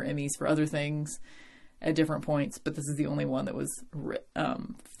nominated for Emmys for other things at different points, but this is the only one that was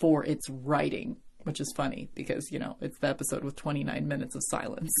for its writing, which is funny because, you know, it's the episode with 29 minutes of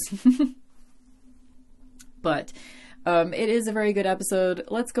silence. But it is a very good episode.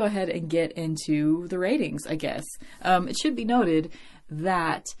 Let's go ahead and get into the ratings, I guess. It should be noted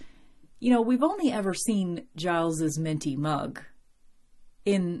that, you know, we've only ever seen Giles's minty mug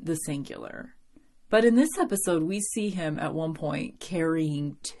in the singular. But in this episode, we see him at one point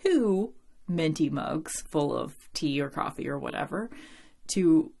carrying 2 minty mugs full of tea or coffee or whatever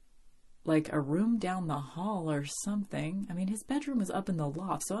to like a room down the hall or something. I mean, his bedroom was up in the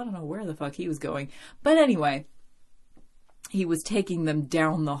loft, so I don't know where the fuck he was going. But anyway, he was taking them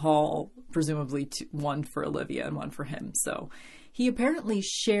down the hall, presumably one for Olivia and one for him. So he apparently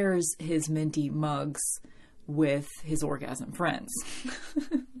shares his minty mugs with his orgasm friends.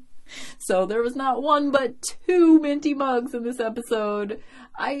 So there was not 1 but 2 minty mugs in this episode.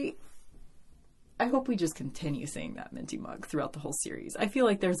 I hope we just continue seeing that minty mug throughout the whole series. I feel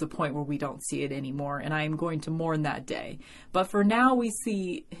like there's a point where we don't see it anymore, and I am going to mourn that day. But for now, we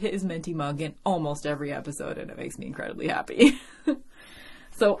see his minty mug in almost every episode, and it makes me incredibly happy.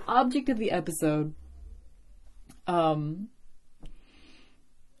 So, object of the episode. I'm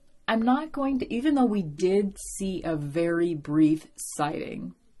not going to, even though we did see a very brief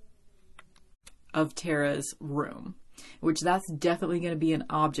sighting of Tara's room, which that's definitely going to be an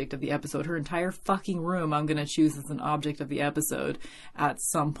object of the episode. Her entire fucking room I'm going to choose as an object of the episode at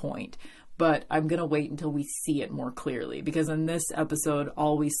some point. But I'm going to wait until we see it more clearly. Because in this episode,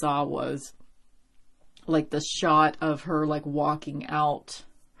 all we saw was like the shot of her like walking out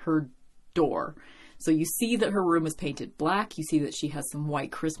her door. So you see that her room is painted black. You see that she has some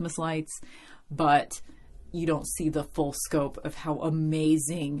white Christmas lights. But you don't see the full scope of how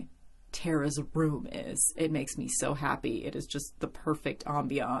amazing Tara's room is. It makes me so happy. It is just the perfect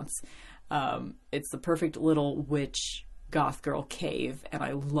ambiance. It's the perfect little witch goth girl cave, and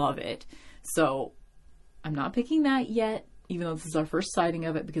I love it. So I'm not picking that yet, even though this is our first sighting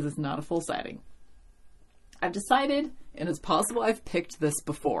of it, because it's not a full sighting. I've decided and it's possible I've picked this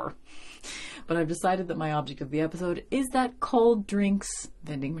before, but I've decided that my object of the episode is that cold drinks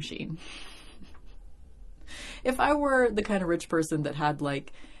vending machine. If I were the kind of rich person that had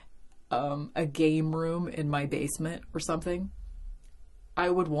like a game room in my basement or something, I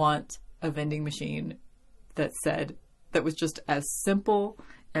would want a vending machine that was just as simple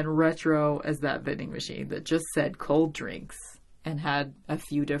and retro as that vending machine, that just said cold drinks and had a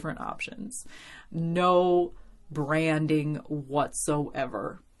few different options. No branding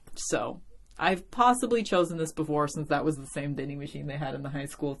whatsoever. So I've possibly chosen this before, since that was the same vending machine they had in the high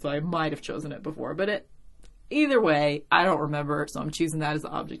school, so I might have chosen it before, but either way, I don't remember, so I'm choosing that as the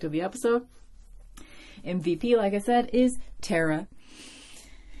object of the episode. MVP, like I said, is Tara.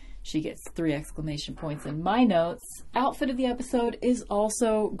 She gets 3 exclamation points in my notes. Outfit of the episode is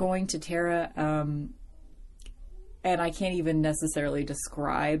also going to Tara, and I can't even necessarily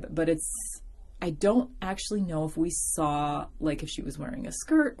describe, but I don't actually know if we saw, like, if she was wearing a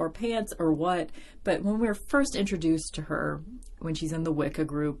skirt or pants or what, but when we were first introduced to her, when she's in the Wicca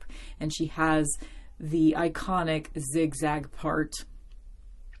group, and she has the iconic zigzag part,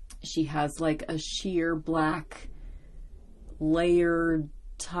 she has like a sheer black layered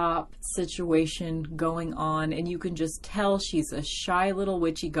top situation going on, and you can just tell she's a shy little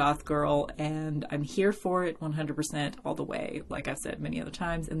witchy goth girl, and I'm here for it 100% all the way, like I've said many other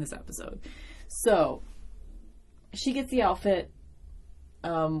times in this episode. So she gets the outfit.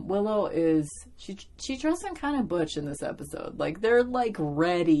 Willow she dressing kind of butch in this episode. Like, they're like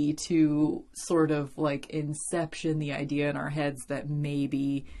ready to sort of like inception the idea in our heads that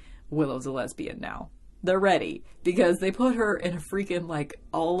maybe Willow's a lesbian now. They're ready because they put her in a freaking like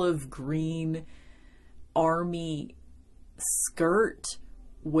olive green army skirt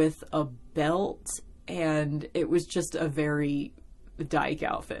with a belt, and it was just a very dyke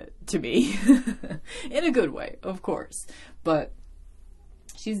outfit to me. In a good way, of course, but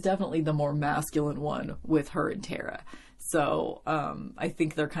she's definitely the more masculine one with her and Tara. So I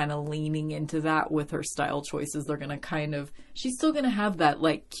think they're kind of leaning into that with her style choices. They're going to she's still going to have that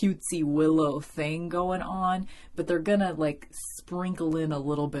like cutesy Willow thing going on, but they're going to like sprinkle in a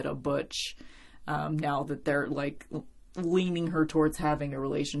little bit of butch now that they're like leaning her towards having a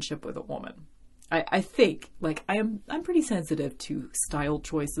relationship with a woman. I think, like, I'm pretty sensitive to style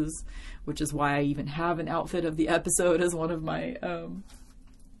choices, which is why I even have an outfit of the episode as one of my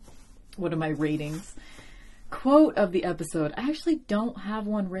ratings. Quote of the episode. I actually don't have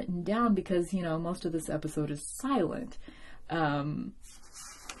one written down because, most of this episode is silent. I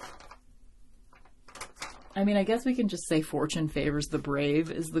guess we can just say fortune favors the brave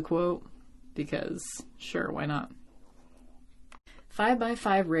is the quote, because sure, why not?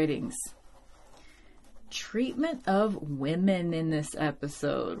 5x5 ratings. Treatment of women in this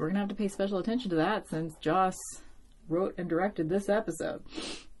episode. We're gonna have to pay special attention to that since Joss wrote and directed this episode.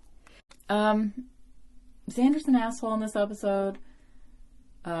 Xander's an asshole in this episode.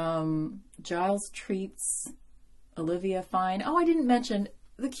 Giles treats Olivia fine. Oh, I didn't mention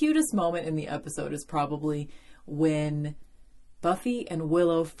the cutest moment in the episode is probably when Buffy and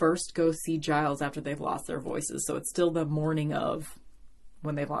Willow first go see Giles after they've lost their voices. So it's still the morning of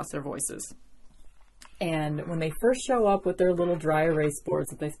when they've lost their voices. And when they first show up with their little dry erase boards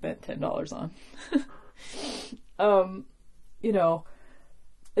that they spent $10 on,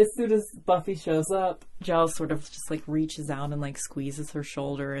 as soon as Buffy shows up, Giles sort of just like reaches out and like squeezes her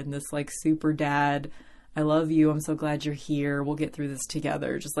shoulder, and this like super dad, I love you, I'm so glad you're here, we'll get through this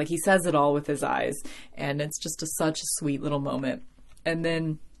together. Just like he says it all with his eyes, and it's just such a sweet little moment. And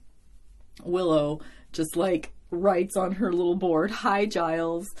then Willow just like writes on her little board, "Hi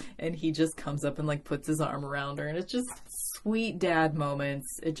Giles," and he just comes up and like puts his arm around her, and it's just sweet dad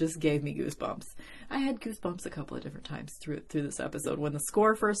moments. It just gave me goosebumps. I had goosebumps a couple of different times through this episode, when the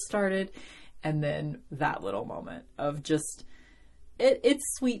score first started, and then that little moment of just it's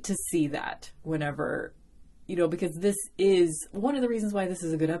sweet to see that whenever, because this is one of the reasons why this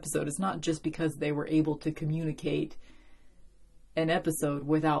is a good episode. It's not just because they were able to communicate an episode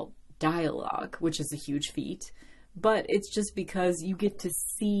without dialogue, which is a huge feat, but it's just because you get to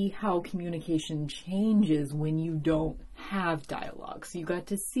see how communication changes when you don't have dialogue. So you got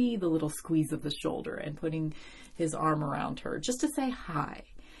to see the little squeeze of the shoulder and putting his arm around her just to say hi.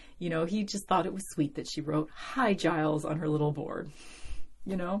 He just thought it was sweet that she wrote "Hi Giles" on her little board.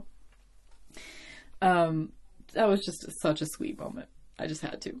 That was just such a sweet moment. I just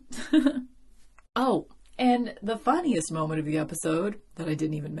had to. Oh, and the funniest moment of the episode that I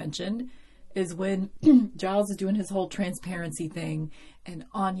didn't even mention is when Giles is doing his whole transparency thing, and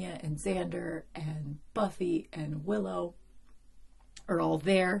Anya and Xander and Buffy and Willow are all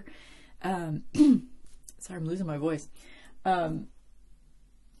there. Sorry, I'm losing my voice. Anya's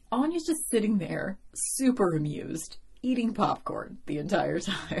just sitting there, super amused, eating popcorn the entire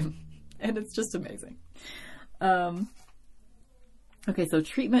time. And it's just amazing. Okay, so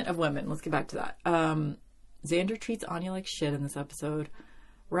treatment of women. Let's get back to that. Xander treats Anya like shit in this episode.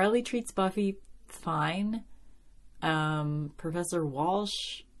 Riley treats Buffy fine. Professor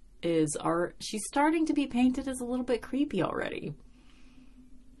Walsh she's starting to be painted as a little bit creepy already.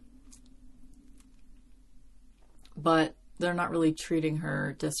 But they're not really treating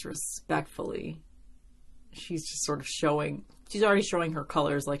her disrespectfully. She's just sort of she's already showing her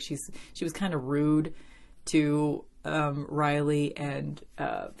colors. Like she was kind of rude to Riley and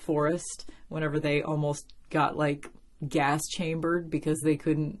Forrest whenever they almost got like gas chambered because they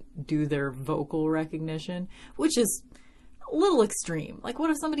couldn't do their vocal recognition, which is a little extreme. Like,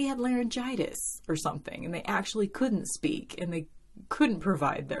 what if somebody had laryngitis or something and they actually couldn't speak and they couldn't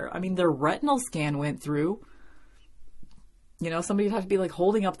provide their retinal scan went through. You know, somebody would have to be like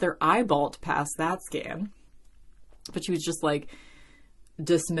holding up their eyeball to pass that scan. But she was just like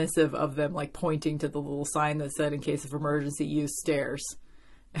dismissive of them, like pointing to the little sign that said, in case of emergency, use stairs.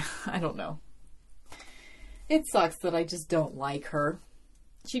 I don't know. It sucks that I just don't like her.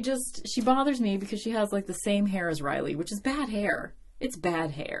 She bothers me because she has like the same hair as Riley, which is bad hair. It's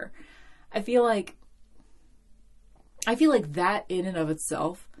bad hair. I feel like that in and of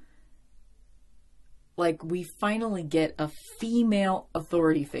itself, like, we finally get a female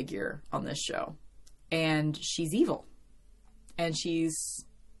authority figure on this show, and she's evil, and she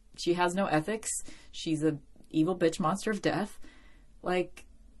has no ethics. She's a evil bitch monster of death. Like,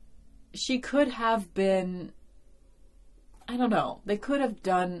 she could have been, I don't know, they could have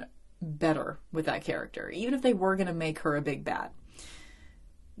done better with that character. Even if they were going to make her a big bad,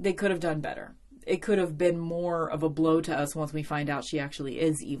 they could have done better. It could have been more of a blow to us once we find out she actually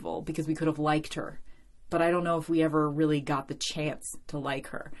is evil, because we could have liked her. But I don't know if we ever really got the chance to like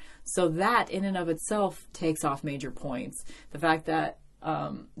her. So that in and of itself takes off major points. The fact that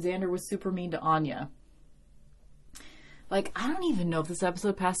Xander was super mean to Anya. Like, I don't even know if this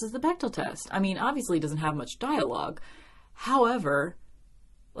episode passes the Bechdel test. I mean, obviously it doesn't have much dialogue. However,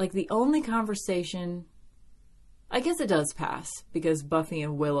 like, the only conversation, I guess it does pass, because Buffy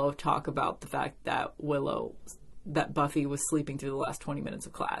and Willow talk about the fact that Buffy was sleeping through the last 20 minutes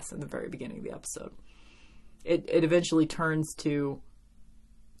of class in the very beginning of the episode. It eventually turns to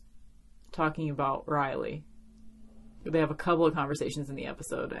talking about Riley. They have a couple of conversations in the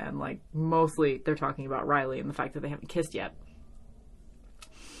episode, and like mostly they're talking about Riley and the fact that they haven't kissed yet.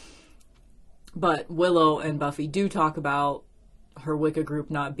 But Willow and Buffy do talk about her Wicca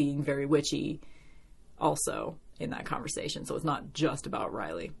group not being very witchy also in that conversation. So it's not just about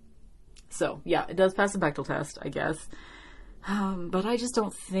Riley. So yeah, it does pass the Bechdel test, I guess. But I just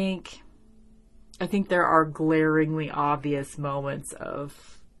don't think... I think there are glaringly obvious moments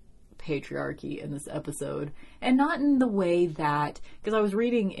of patriarchy in this episode. And not in the way that... Because I was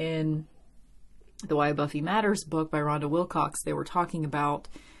reading in the Why Buffy Matters book by Rhonda Wilcox, they were talking about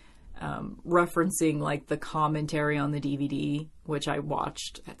referencing like the commentary on the DVD, which I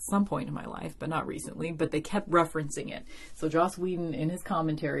watched at some point in my life, but not recently. But they kept referencing it. So Joss Whedon, in his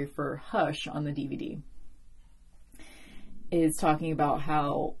commentary for Hush on the DVD, is talking about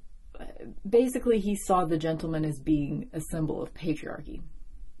how... basically he saw the gentleman as being a symbol of patriarchy.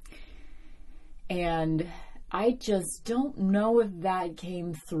 And I just don't know if that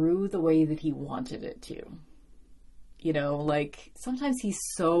came through the way that he wanted it to. You know, like, sometimes he's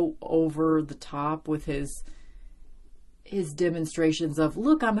so over the top with his demonstrations of,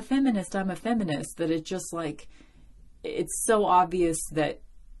 look, I'm a feminist, that it just, like, it's so obvious that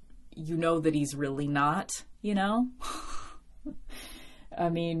you know that he's really not, you know? I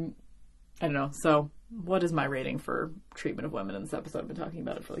mean... I don't know. So, what is my rating for treatment of women in this episode? I've been talking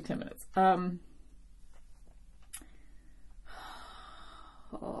about it for like 10 minutes. I'm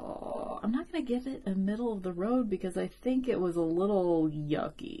not going to give it a middle of the road because I think it was a little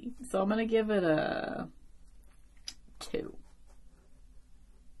yucky. So, I'm going to give it a 2.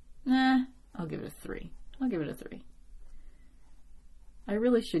 Nah, I'll give it a 3. I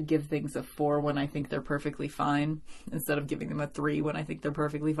really should give things a 4 when I think they're perfectly fine, instead of giving them a 3 when I think they're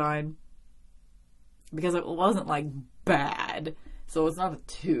perfectly fine. Because it wasn't, like, bad. So it's not a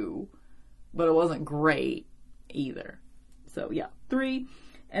 2. But it wasn't great either. So, yeah, 3.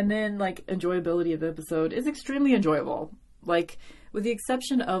 And then, like, enjoyability of the episode is extremely enjoyable. Like, with the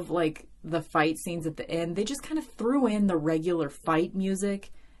exception of, like, the fight scenes at the end, they just kind of threw in the regular fight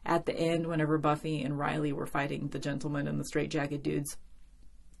music at the end whenever Buffy and Riley were fighting the gentleman and the straitjacket dudes.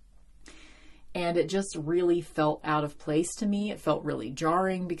 And it just really felt out of place to me. It felt really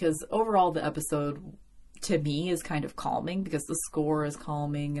jarring because overall the episode to me, is kind of calming because the score is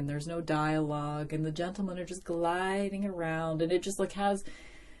calming and there's no dialogue and the gentlemen are just gliding around and it just like has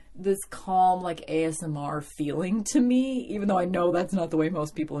this calm, like ASMR feeling to me, even though I know that's not the way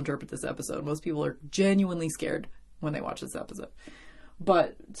most people interpret this episode. Most people are genuinely scared when they watch this episode.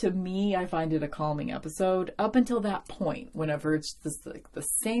 But to me, I find it a calming episode up until that point, whenever it's just like the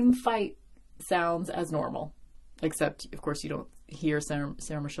same fight sounds as normal. Except, of course, you don't hear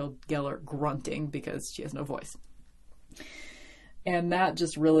Sarah Michelle Gellar grunting because she has no voice. And that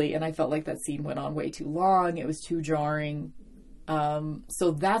just really, and I felt like that scene went on way too long. It was too jarring.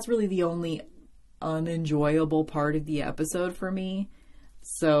 So that's really the only unenjoyable part of the episode for me.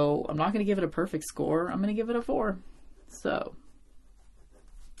 So I'm not going to give it a perfect score. I'm going to give it a 4. So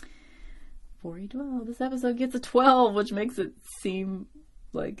 4/12. This episode gets a 12, which makes it seem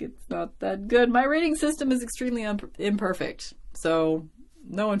like it's not that good. My rating system is extremely imperfect. So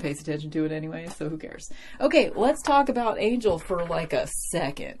no one pays attention to it anyway, so who cares? Okay, let's talk about Angel for like a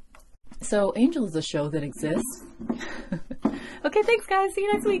second. So Angel is a show that exists. Okay, thanks guys. See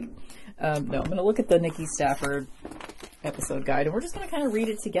you next week. No, I'm going to look at the Nikki Stafford episode guide and we're just going to kind of read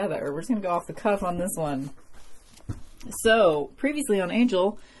it together. We're just going to go off the cuff on this one. So previously on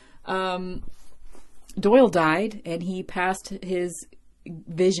Angel, Doyle died and he passed his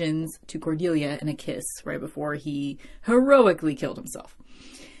visions to Cordelia in a kiss right before he heroically killed himself.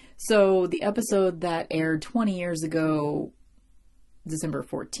 So the episode that aired 20 years ago, December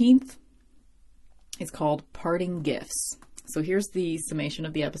 14th, is called Parting Gifts. So here's the summation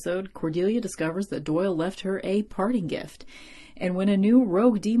of the episode. Cordelia discovers that Doyle left her a parting gift. And when a new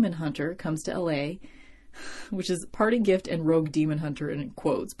rogue demon hunter comes to LA, which is parting gift and rogue demon hunter in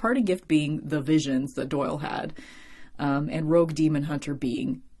quotes, parting gift being the visions that Doyle had, and rogue demon hunter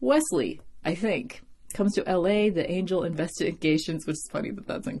being Wesley, I think, comes to LA, the Angel Investigations, which is funny that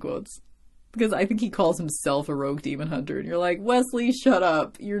that's in quotes, because I think he calls himself a rogue demon hunter, and you're like, Wesley, shut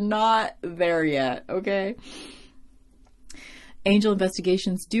up. You're not there yet, okay? Angel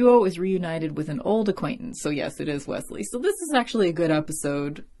Investigations duo is reunited with an old acquaintance. So yes, it is Wesley. So this is actually a good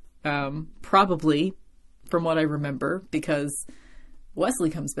episode, probably, from what I remember, because Wesley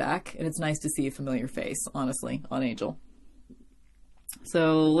comes back, and it's nice to see a familiar face, honestly, on Angel.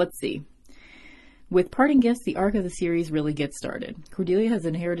 So let's see. With Parting Gifts, the arc of the series really gets started. Cordelia has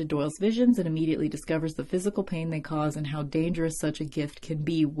inherited Doyle's visions and immediately discovers the physical pain they cause and how dangerous such a gift can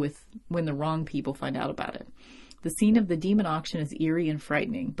be when the wrong people find out about it. The scene of the demon auction is eerie and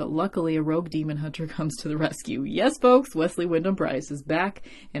frightening, but luckily a rogue demon hunter comes to the rescue. Yes, folks, Wesley Wyndham-Pryce is back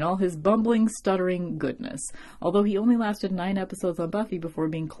in all his bumbling, stuttering goodness. Although he only lasted 9 episodes on Buffy before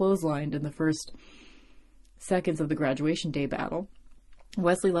being clotheslined in the first seconds of the graduation day battle,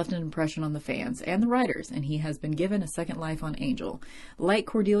 Wesley left an impression on the fans and the writers, and he has been given a second life on Angel. Like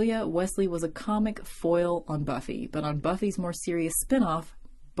Cordelia, Wesley was a comic foil on Buffy, but on Buffy's more serious spin-off,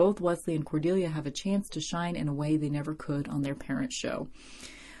 both Wesley and Cordelia have a chance to shine in a way they never could on their parent show.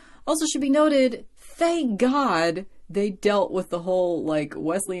 Also should be noted, thank God they dealt with the whole, like,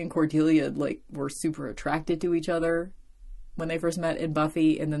 Wesley and Cordelia, like, were super attracted to each other when they first met in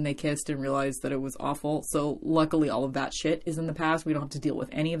Buffy, and then they kissed and realized that it was awful. So luckily all of that shit is in the past. We don't have to deal with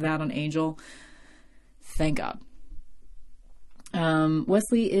any of that on Angel. Thank God.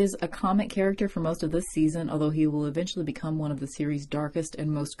 Wesley is a comic character for most of this season, although he will eventually become one of the series' darkest and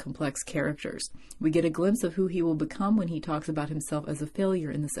most complex characters. We get a glimpse of who he will become when he talks about himself as a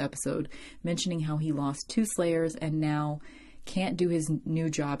failure in this episode, mentioning how he lost 2 Slayers and now can't do his new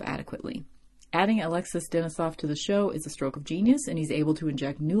job adequately. Adding Alexis Denisof to the show is a stroke of genius, and he's able to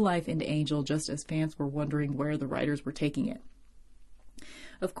inject new life into Angel just as fans were wondering where the writers were taking it.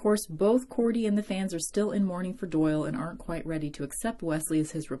 Of course, both Cordy and the fans are still in mourning for Doyle and aren't quite ready to accept Wesley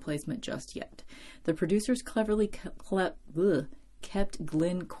as his replacement just yet. The producers cleverly kept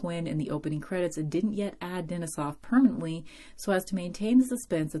Glenn Quinn in the opening credits and didn't yet add Denisof permanently so as to maintain the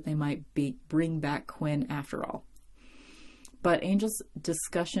suspense that they might bring back Quinn after all. But Angel's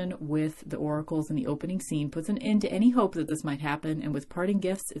discussion with the oracles in the opening scene puts an end to any hope that this might happen, and with Parting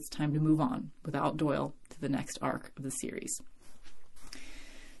Gifts, it's time to move on, without Doyle, to the next arc of the series.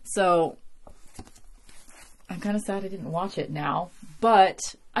 So, I'm kind of sad I didn't watch it now, but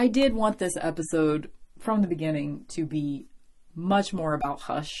I did want this episode from the beginning to be much more about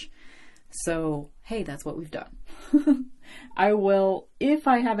Hush. So, hey, that's what we've done. I will, if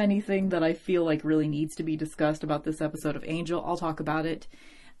I have anything that I feel like really needs to be discussed about this episode of Angel, I'll talk about it.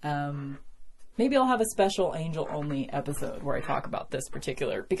 Maybe I'll have a special Angel-only episode where I talk about this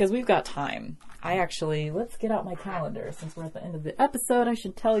particular, because we've got time. Let's get out my calendar. Since we're at the end of the episode, I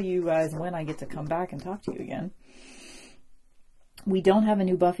should tell you guys when I get to come back and talk to you again. we don't have a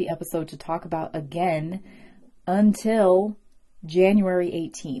new Buffy episode to talk about again until January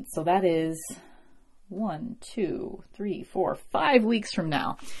 18th. So that is 5 weeks from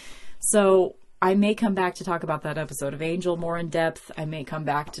now. So I may come back to talk about that episode of Angel more in depth. I may come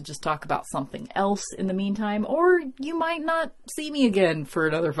back to just talk about something else in the meantime, or you might not see me again for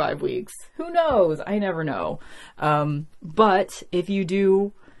another 5 weeks. Who knows? I never know. But if you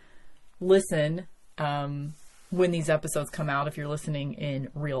do listen, when these episodes come out, if you're listening in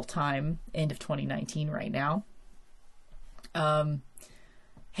real time, end of 2019 right now,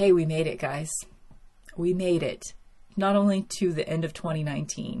 hey, we made it, guys. We made it. Not only to the end of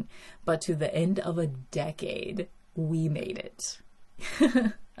 2019, but to the end of a decade. We made it.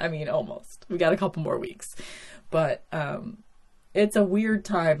 I mean, almost. We got a couple more weeks. But it's a weird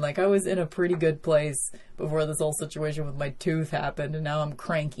time. Like, I was in a pretty good place before this whole situation with my tooth happened, and now I'm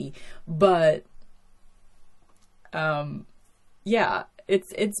cranky. But yeah,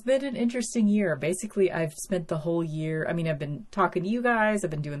 it's been an interesting year. Basically, I've spent the whole year, I mean, I've been talking to you guys,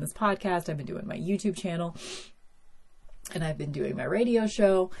 I've been doing this podcast, I've been doing my YouTube channel, and I've been doing my radio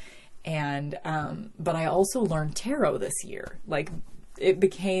show, and but I also learned tarot this year. Like, it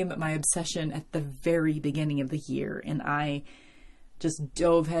became my obsession at the very beginning of the year, and I just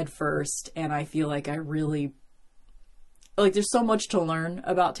dove head first, and I feel like I really, like, there's so much to learn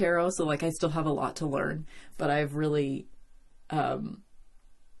about tarot, so like I still have a lot to learn, but I've really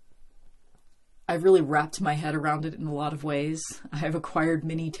wrapped my head around it in a lot of ways. I've acquired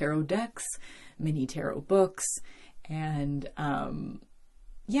mini tarot decks, mini tarot books, and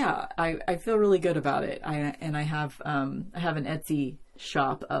yeah, I feel really good about it. I have an Etsy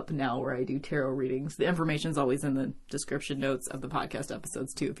shop up now where I do tarot readings. The information is always in the description notes of the podcast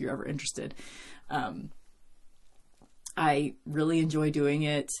episodes too, if you're ever interested. I really enjoy doing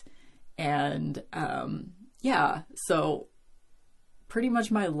it, and yeah, so pretty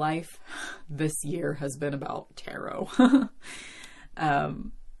much my life this year has been about tarot.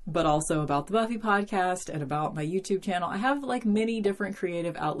 But also about the Buffy podcast and about my YouTube channel. I have like many different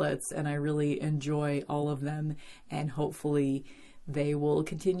creative outlets, and I really enjoy all of them, and hopefully they will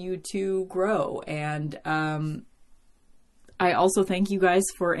continue to grow. And I also thank you guys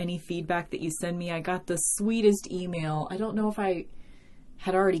for any feedback that you send me. I got the sweetest email. I don't know if I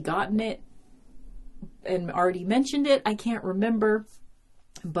had already gotten it and already mentioned it. I can't remember.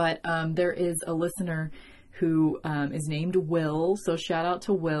 But there is a listener who is named Will. So shout out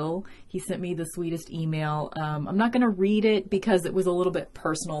to Will. He sent me the sweetest email. I'm not going to read it because it was a little bit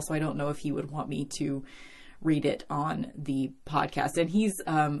personal, so I don't know if he would want me to read it on the podcast. And he's,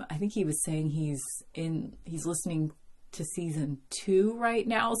 I think he was saying he's listening to season 2 right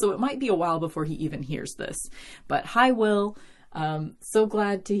now, so it might be a while before he even hears this. But hi, Will. So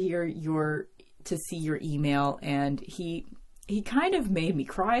glad to see your email. And he kind of made me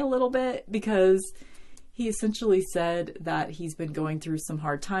cry a little bit, because he essentially said that he's been going through some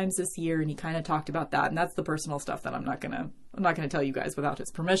hard times this year, and he kind of talked about that. And that's the personal stuff that I'm not gonna tell you guys without his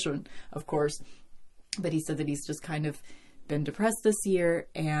permission, of course. But he said that he's just kind of been depressed this year,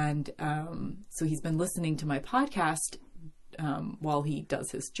 and so he's been listening to my podcast while he does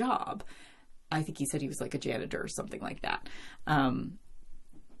his job. I think he said he was like a janitor or something like that.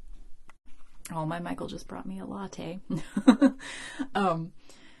 Oh, my Michael just brought me a latte.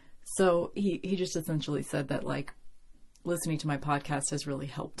 So he just essentially said that, like, listening to my podcast has really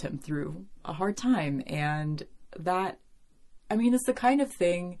helped him through a hard time. And that, I mean, it's the kind of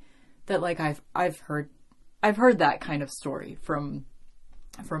thing that, like, I've heard that kind of story from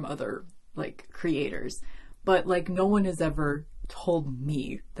other, like, creators, but, like, no one has ever told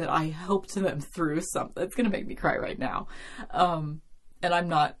me that I helped them through something. It's going to make me cry right now. And I'm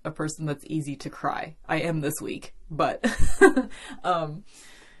not a person that's easy to cry. I am this week, but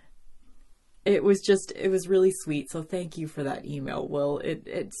it was really sweet. So thank you for that email, Will.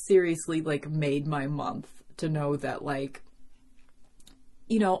 It seriously, like, made my month to know that, like,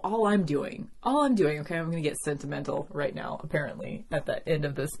 you know, all I'm doing, okay, I'm going to get sentimental right now, apparently, at the end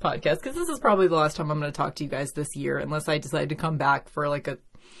of this podcast, because this is probably the last time I'm going to talk to you guys this year, unless I decide to come back for like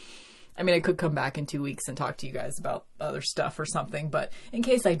I could come back in 2 weeks and talk to you guys about other stuff or something, but in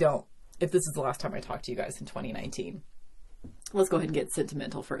case I don't, if this is the last time I talk to you guys in 2019, let's go ahead and get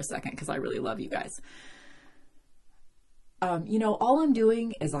sentimental for a second, because I really love you guys. You know, all I'm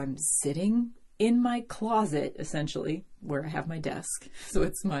doing is I'm sitting in my closet, essentially, where I have my desk. So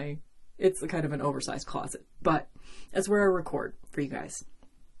it's a kind of an oversized closet, but that's where I record for you guys.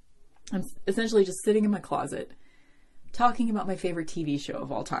 I'm essentially just sitting in my closet, talking about my favorite TV show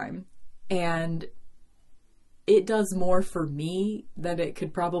of all time. And it does more for me than it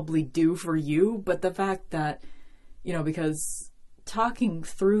could probably do for you. But the fact that, you know, because talking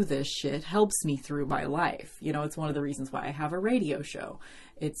through this shit helps me through my life. You know, it's one of the reasons why I have a radio show.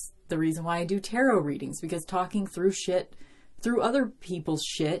 It's the reason why I do tarot readings, because talking through shit, through other people's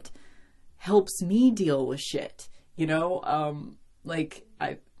shit, helps me deal with shit. You know, like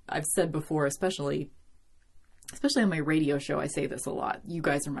I've said before, especially on my radio show, I say this a lot. You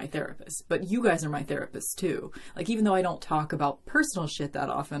guys are my therapists, but you guys are my therapists too. Like, even though I don't talk about personal shit that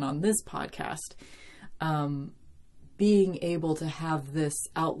often on this podcast, being able to have this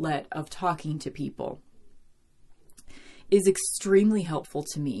outlet of talking to people is extremely helpful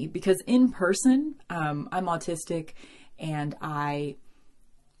to me, because in person, I'm autistic, and I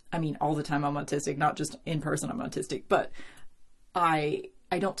mean, all the time I'm autistic, not just in person I'm autistic, but I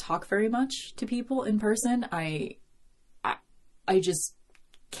don't talk very much to people in person. I just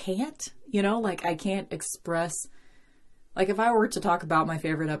can't, you know, like I can't express, like if I were to talk about my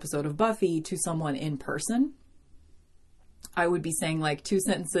favorite episode of Buffy to someone in person, I would be saying like 2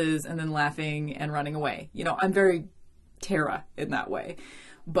 sentences and then laughing and running away. You know, I'm very Tara in that way.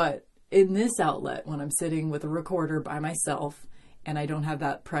 But in this outlet, when I'm sitting with a recorder by myself and I don't have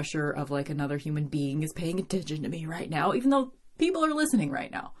that pressure of like another human being is paying attention to me right now, even though people are listening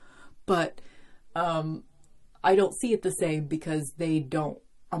right now, but I don't see it the same, because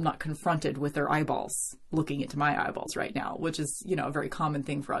I'm not confronted with their eyeballs looking into my eyeballs right now, which is, you know, a very common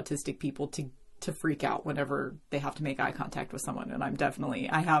thing for autistic people to freak out whenever they have to make eye contact with someone. And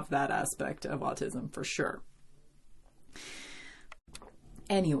I have that aspect of autism for sure.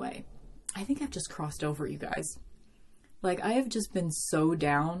 Anyway, I think I've just crossed over, you guys. Like, I have just been so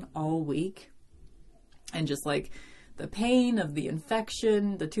down all week, and just like the pain of the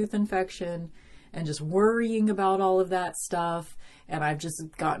infection, the tooth infection, and just worrying about all of that stuff. And I've just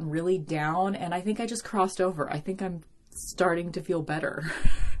gotten really down, and I think I just crossed over. I think I'm starting to feel better.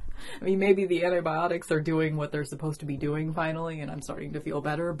 I mean, maybe the antibiotics are doing what they're supposed to be doing finally, and I'm starting to feel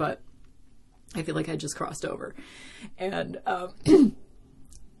better, but I feel like I just crossed over. And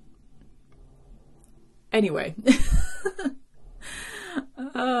anyway,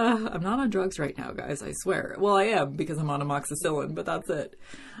 I'm not on drugs right now, guys, I swear. Well, I am, because I'm on amoxicillin, but that's it.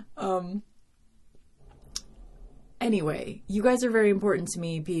 Anyway, you guys are very important to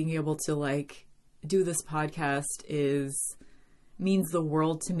me. Being able to like do this podcast means the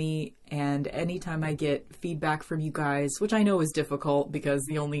world to me. And anytime I get feedback from you guys, which I know is difficult, because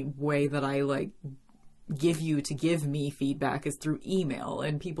the only way that I like give you to give me feedback is through email,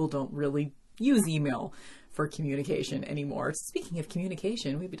 and people don't really use email for communication anymore. Speaking of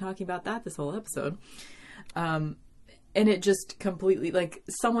communication, we've been talking about that this whole episode. And it just completely, like,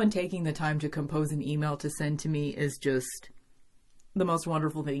 someone taking the time to compose an email to send to me is just the most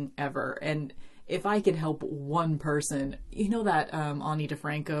wonderful thing ever. And if I could help one person, you know that Ani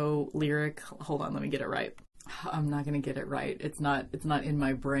DeFranco lyric? Hold on, let me get it right. I'm not going to get it right. It's not in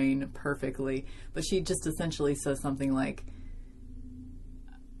my brain perfectly. But she just essentially says something like,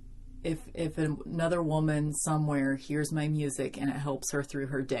 if another woman somewhere hears my music and it helps her through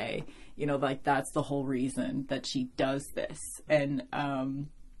her day, you know, like that's the whole reason that she does this. And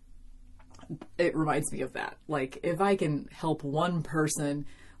it reminds me of that. Like, if I can help one person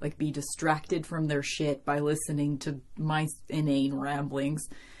like be distracted from their shit by listening to my inane ramblings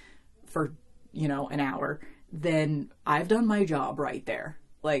for, you know, an hour, then I've done my job right there.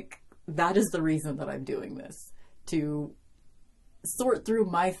 Like, that is the reason that I'm doing this, to sort through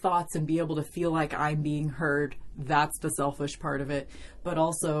my thoughts and be able to feel like I'm being heard. That's the selfish part of it. But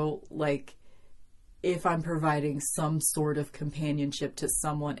also, like, if I'm providing some sort of companionship to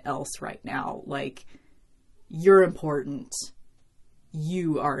someone else right now, like, you're important.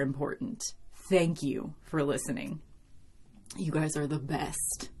 You are important. Thank you for listening. You guys are the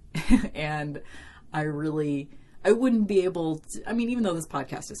best. And I wouldn't be able to, I mean, even though this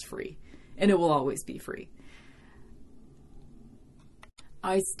podcast is free, and it will always be free,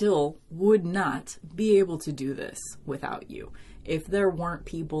 I still would not be able to do this without you. If there weren't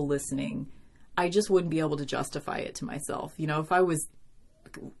people listening, I just wouldn't be able to justify it to myself. You know, if I was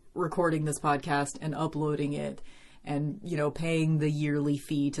recording this podcast and uploading it and, you know, paying the yearly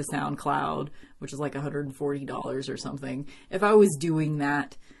fee to SoundCloud, which is like $140 or something, if I was doing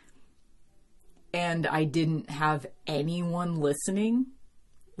that and I didn't have anyone listening,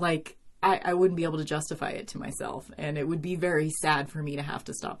 like, I wouldn't be able to justify it to myself, and it would be very sad for me to have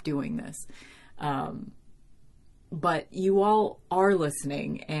to stop doing this. But you all are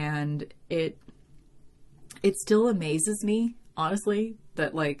listening, and it still amazes me, honestly,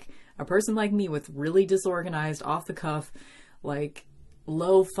 that like a person like me with really disorganized, off the cuff, like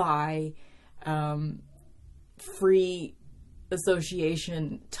lo-fi, free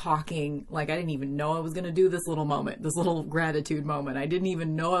association talking, like I didn't even know I was going to do this little moment, this little gratitude moment. I didn't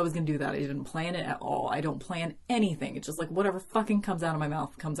even know I was going to do that. I didn't plan it at all. I don't plan anything. It's just like whatever fucking comes out of my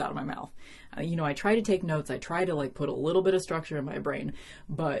mouth comes out of my mouth. I try to take notes. I try to like put a little bit of structure in my brain,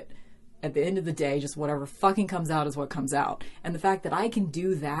 but at the end of the day, just whatever fucking comes out is what comes out. And the fact that I can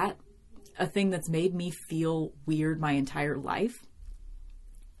do that, a thing that's made me feel weird my entire life,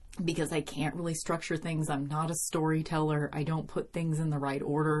 because I can't really structure things. I'm not a storyteller. I don't put things in the right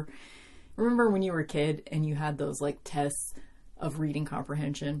order. Remember when you were a kid and you had those like tests of reading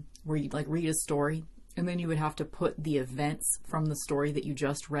comprehension where you'd like read a story and then you would have to put the events from the story that you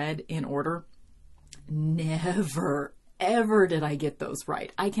just read in order? Never, ever did I get those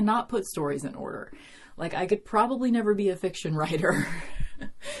right. I cannot put stories in order. Like I could probably never be a fiction writer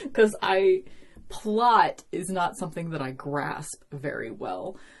because plot is not something that I grasp very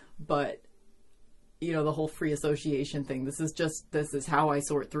well. But, the whole free association thing, this is how I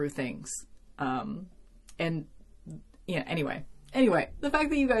sort through things. Anyway, the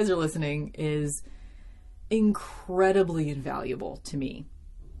fact that you guys are listening is incredibly invaluable to me.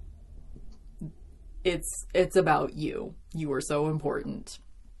 It's about you. You are so important.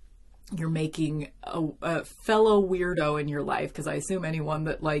 You're making a fellow weirdo in your life, because I assume anyone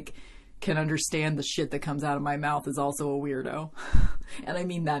that like can understand the shit that comes out of my mouth is also a weirdo. And I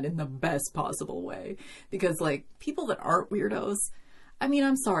mean that in the best possible way. Because like people that aren't weirdos,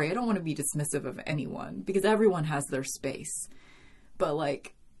 I'm sorry, I don't want to be dismissive of anyone because everyone has their space. But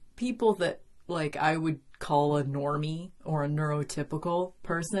like people that like I would call a normie or a neurotypical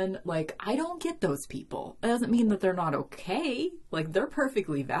person, like I don't get those people. It doesn't mean that they're not okay. Like they're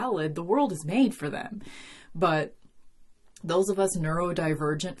perfectly valid. The world is made for them. But those of us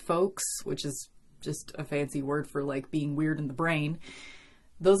neurodivergent folks, which is just a fancy word for like being weird in the brain,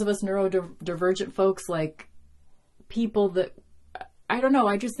 those of us neurodivergent folks, like people that, I don't know,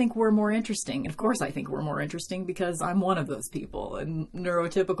 I just think we're more interesting. And of course I think we're more interesting because I'm one of those people, and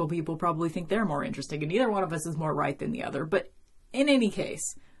neurotypical people probably think they're more interesting, and neither one of us is more right than the other. But in any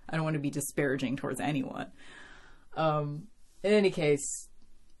case, I don't want to be disparaging towards anyone. In any case,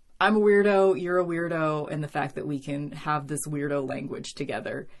 I'm a weirdo, you're a weirdo, and the fact that we can have this weirdo language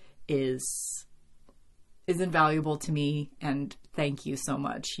together is invaluable to me, and thank you so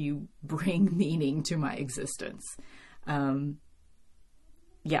much. You bring meaning to my existence.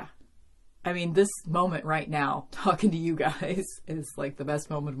 This moment right now, talking to you guys, is like the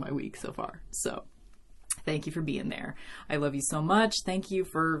best moment of my week so far. So thank you for being there. I love you so much. Thank you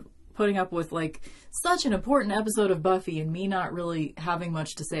for putting up with like such an important episode of Buffy and me not really having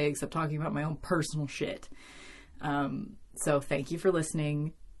much to say except talking about my own personal shit. So thank you for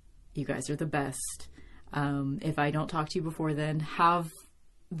listening. You guys are the best. If I don't talk to you before then, have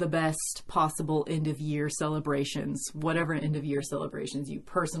the best possible end of year celebrations, whatever end of year celebrations you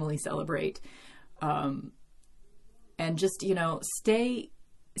personally celebrate. And just, stay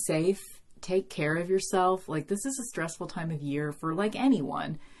safe, take care of yourself. Like this is a stressful time of year for like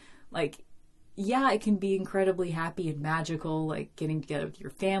anyone. Like, yeah, it can be incredibly happy and magical, like getting together with your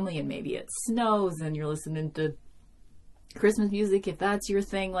family and maybe it snows and you're listening to Christmas music, if that's your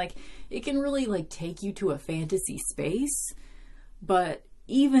thing. Like it can really like take you to a fantasy space, but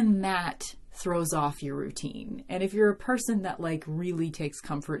even that throws off your routine. And if you're a person that like really takes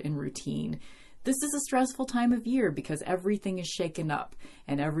comfort in routine, this is a stressful time of year because everything is shaken up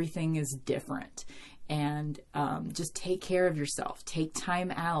and everything is different. And just take care of yourself. Take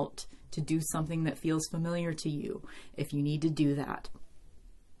time out to do something that feels familiar to you if you need to do that.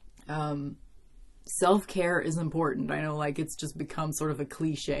 Self-care is important. I know like it's just become sort of a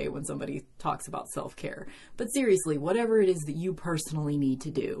cliche when somebody talks about self-care. But seriously, whatever it is that you personally need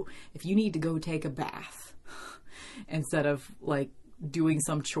to do, if you need to go take a bath instead of like doing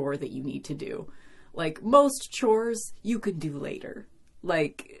some chore that you need to do, like most chores you could do later.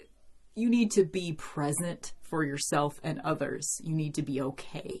 Like you need to be present for yourself and others. You need to be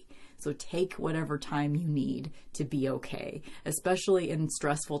okay. So take whatever time you need to be okay, especially in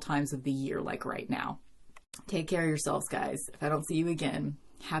stressful times of the year like right now. Take care of yourselves, guys. If I don't see you again,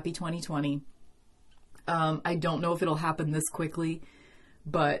 happy 2020. I don't know if it'll happen this quickly,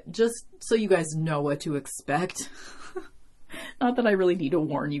 but just so you guys know what to expect. Not that I really need to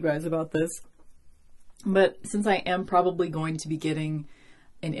warn you guys about this, but since I am probably going to be getting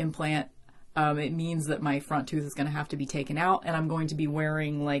an implant, it means that my front tooth is going to have to be taken out, and I'm going to be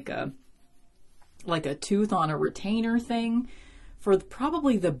wearing like a tooth on a retainer thing for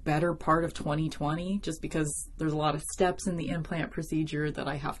probably the better part of 2020, just because there's a lot of steps in the implant procedure that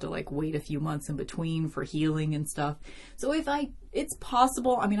I have to like wait a few months in between for healing and stuff. So it's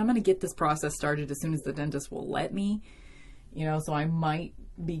possible, I'm going to get this process started as soon as the dentist will let me. So I might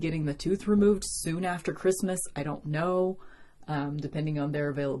be getting the tooth removed soon after Christmas. I don't know, depending on their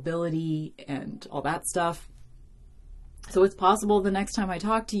availability and all that stuff. So it's possible the next time I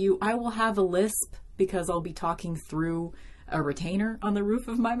talk to you, I will have a lisp because I'll be talking through a retainer on the roof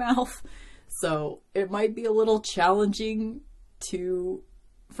of my mouth. So it might be a little challenging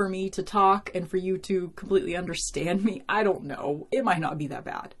for me to talk and for you to completely understand me. I don't know. It might not be that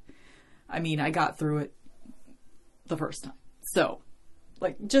bad. I mean, I got through it the first time. So,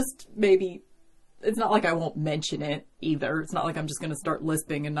 just maybe, it's not like I won't mention it either. It's not like I'm just going to start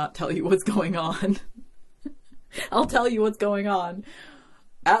lisping and not tell you what's going on. I'll tell you what's going on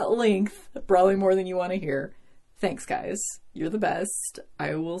at length, probably more than you want to hear. Thanks, guys. You're the best.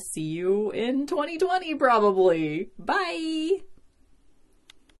 I will see you in 2020, probably. Bye!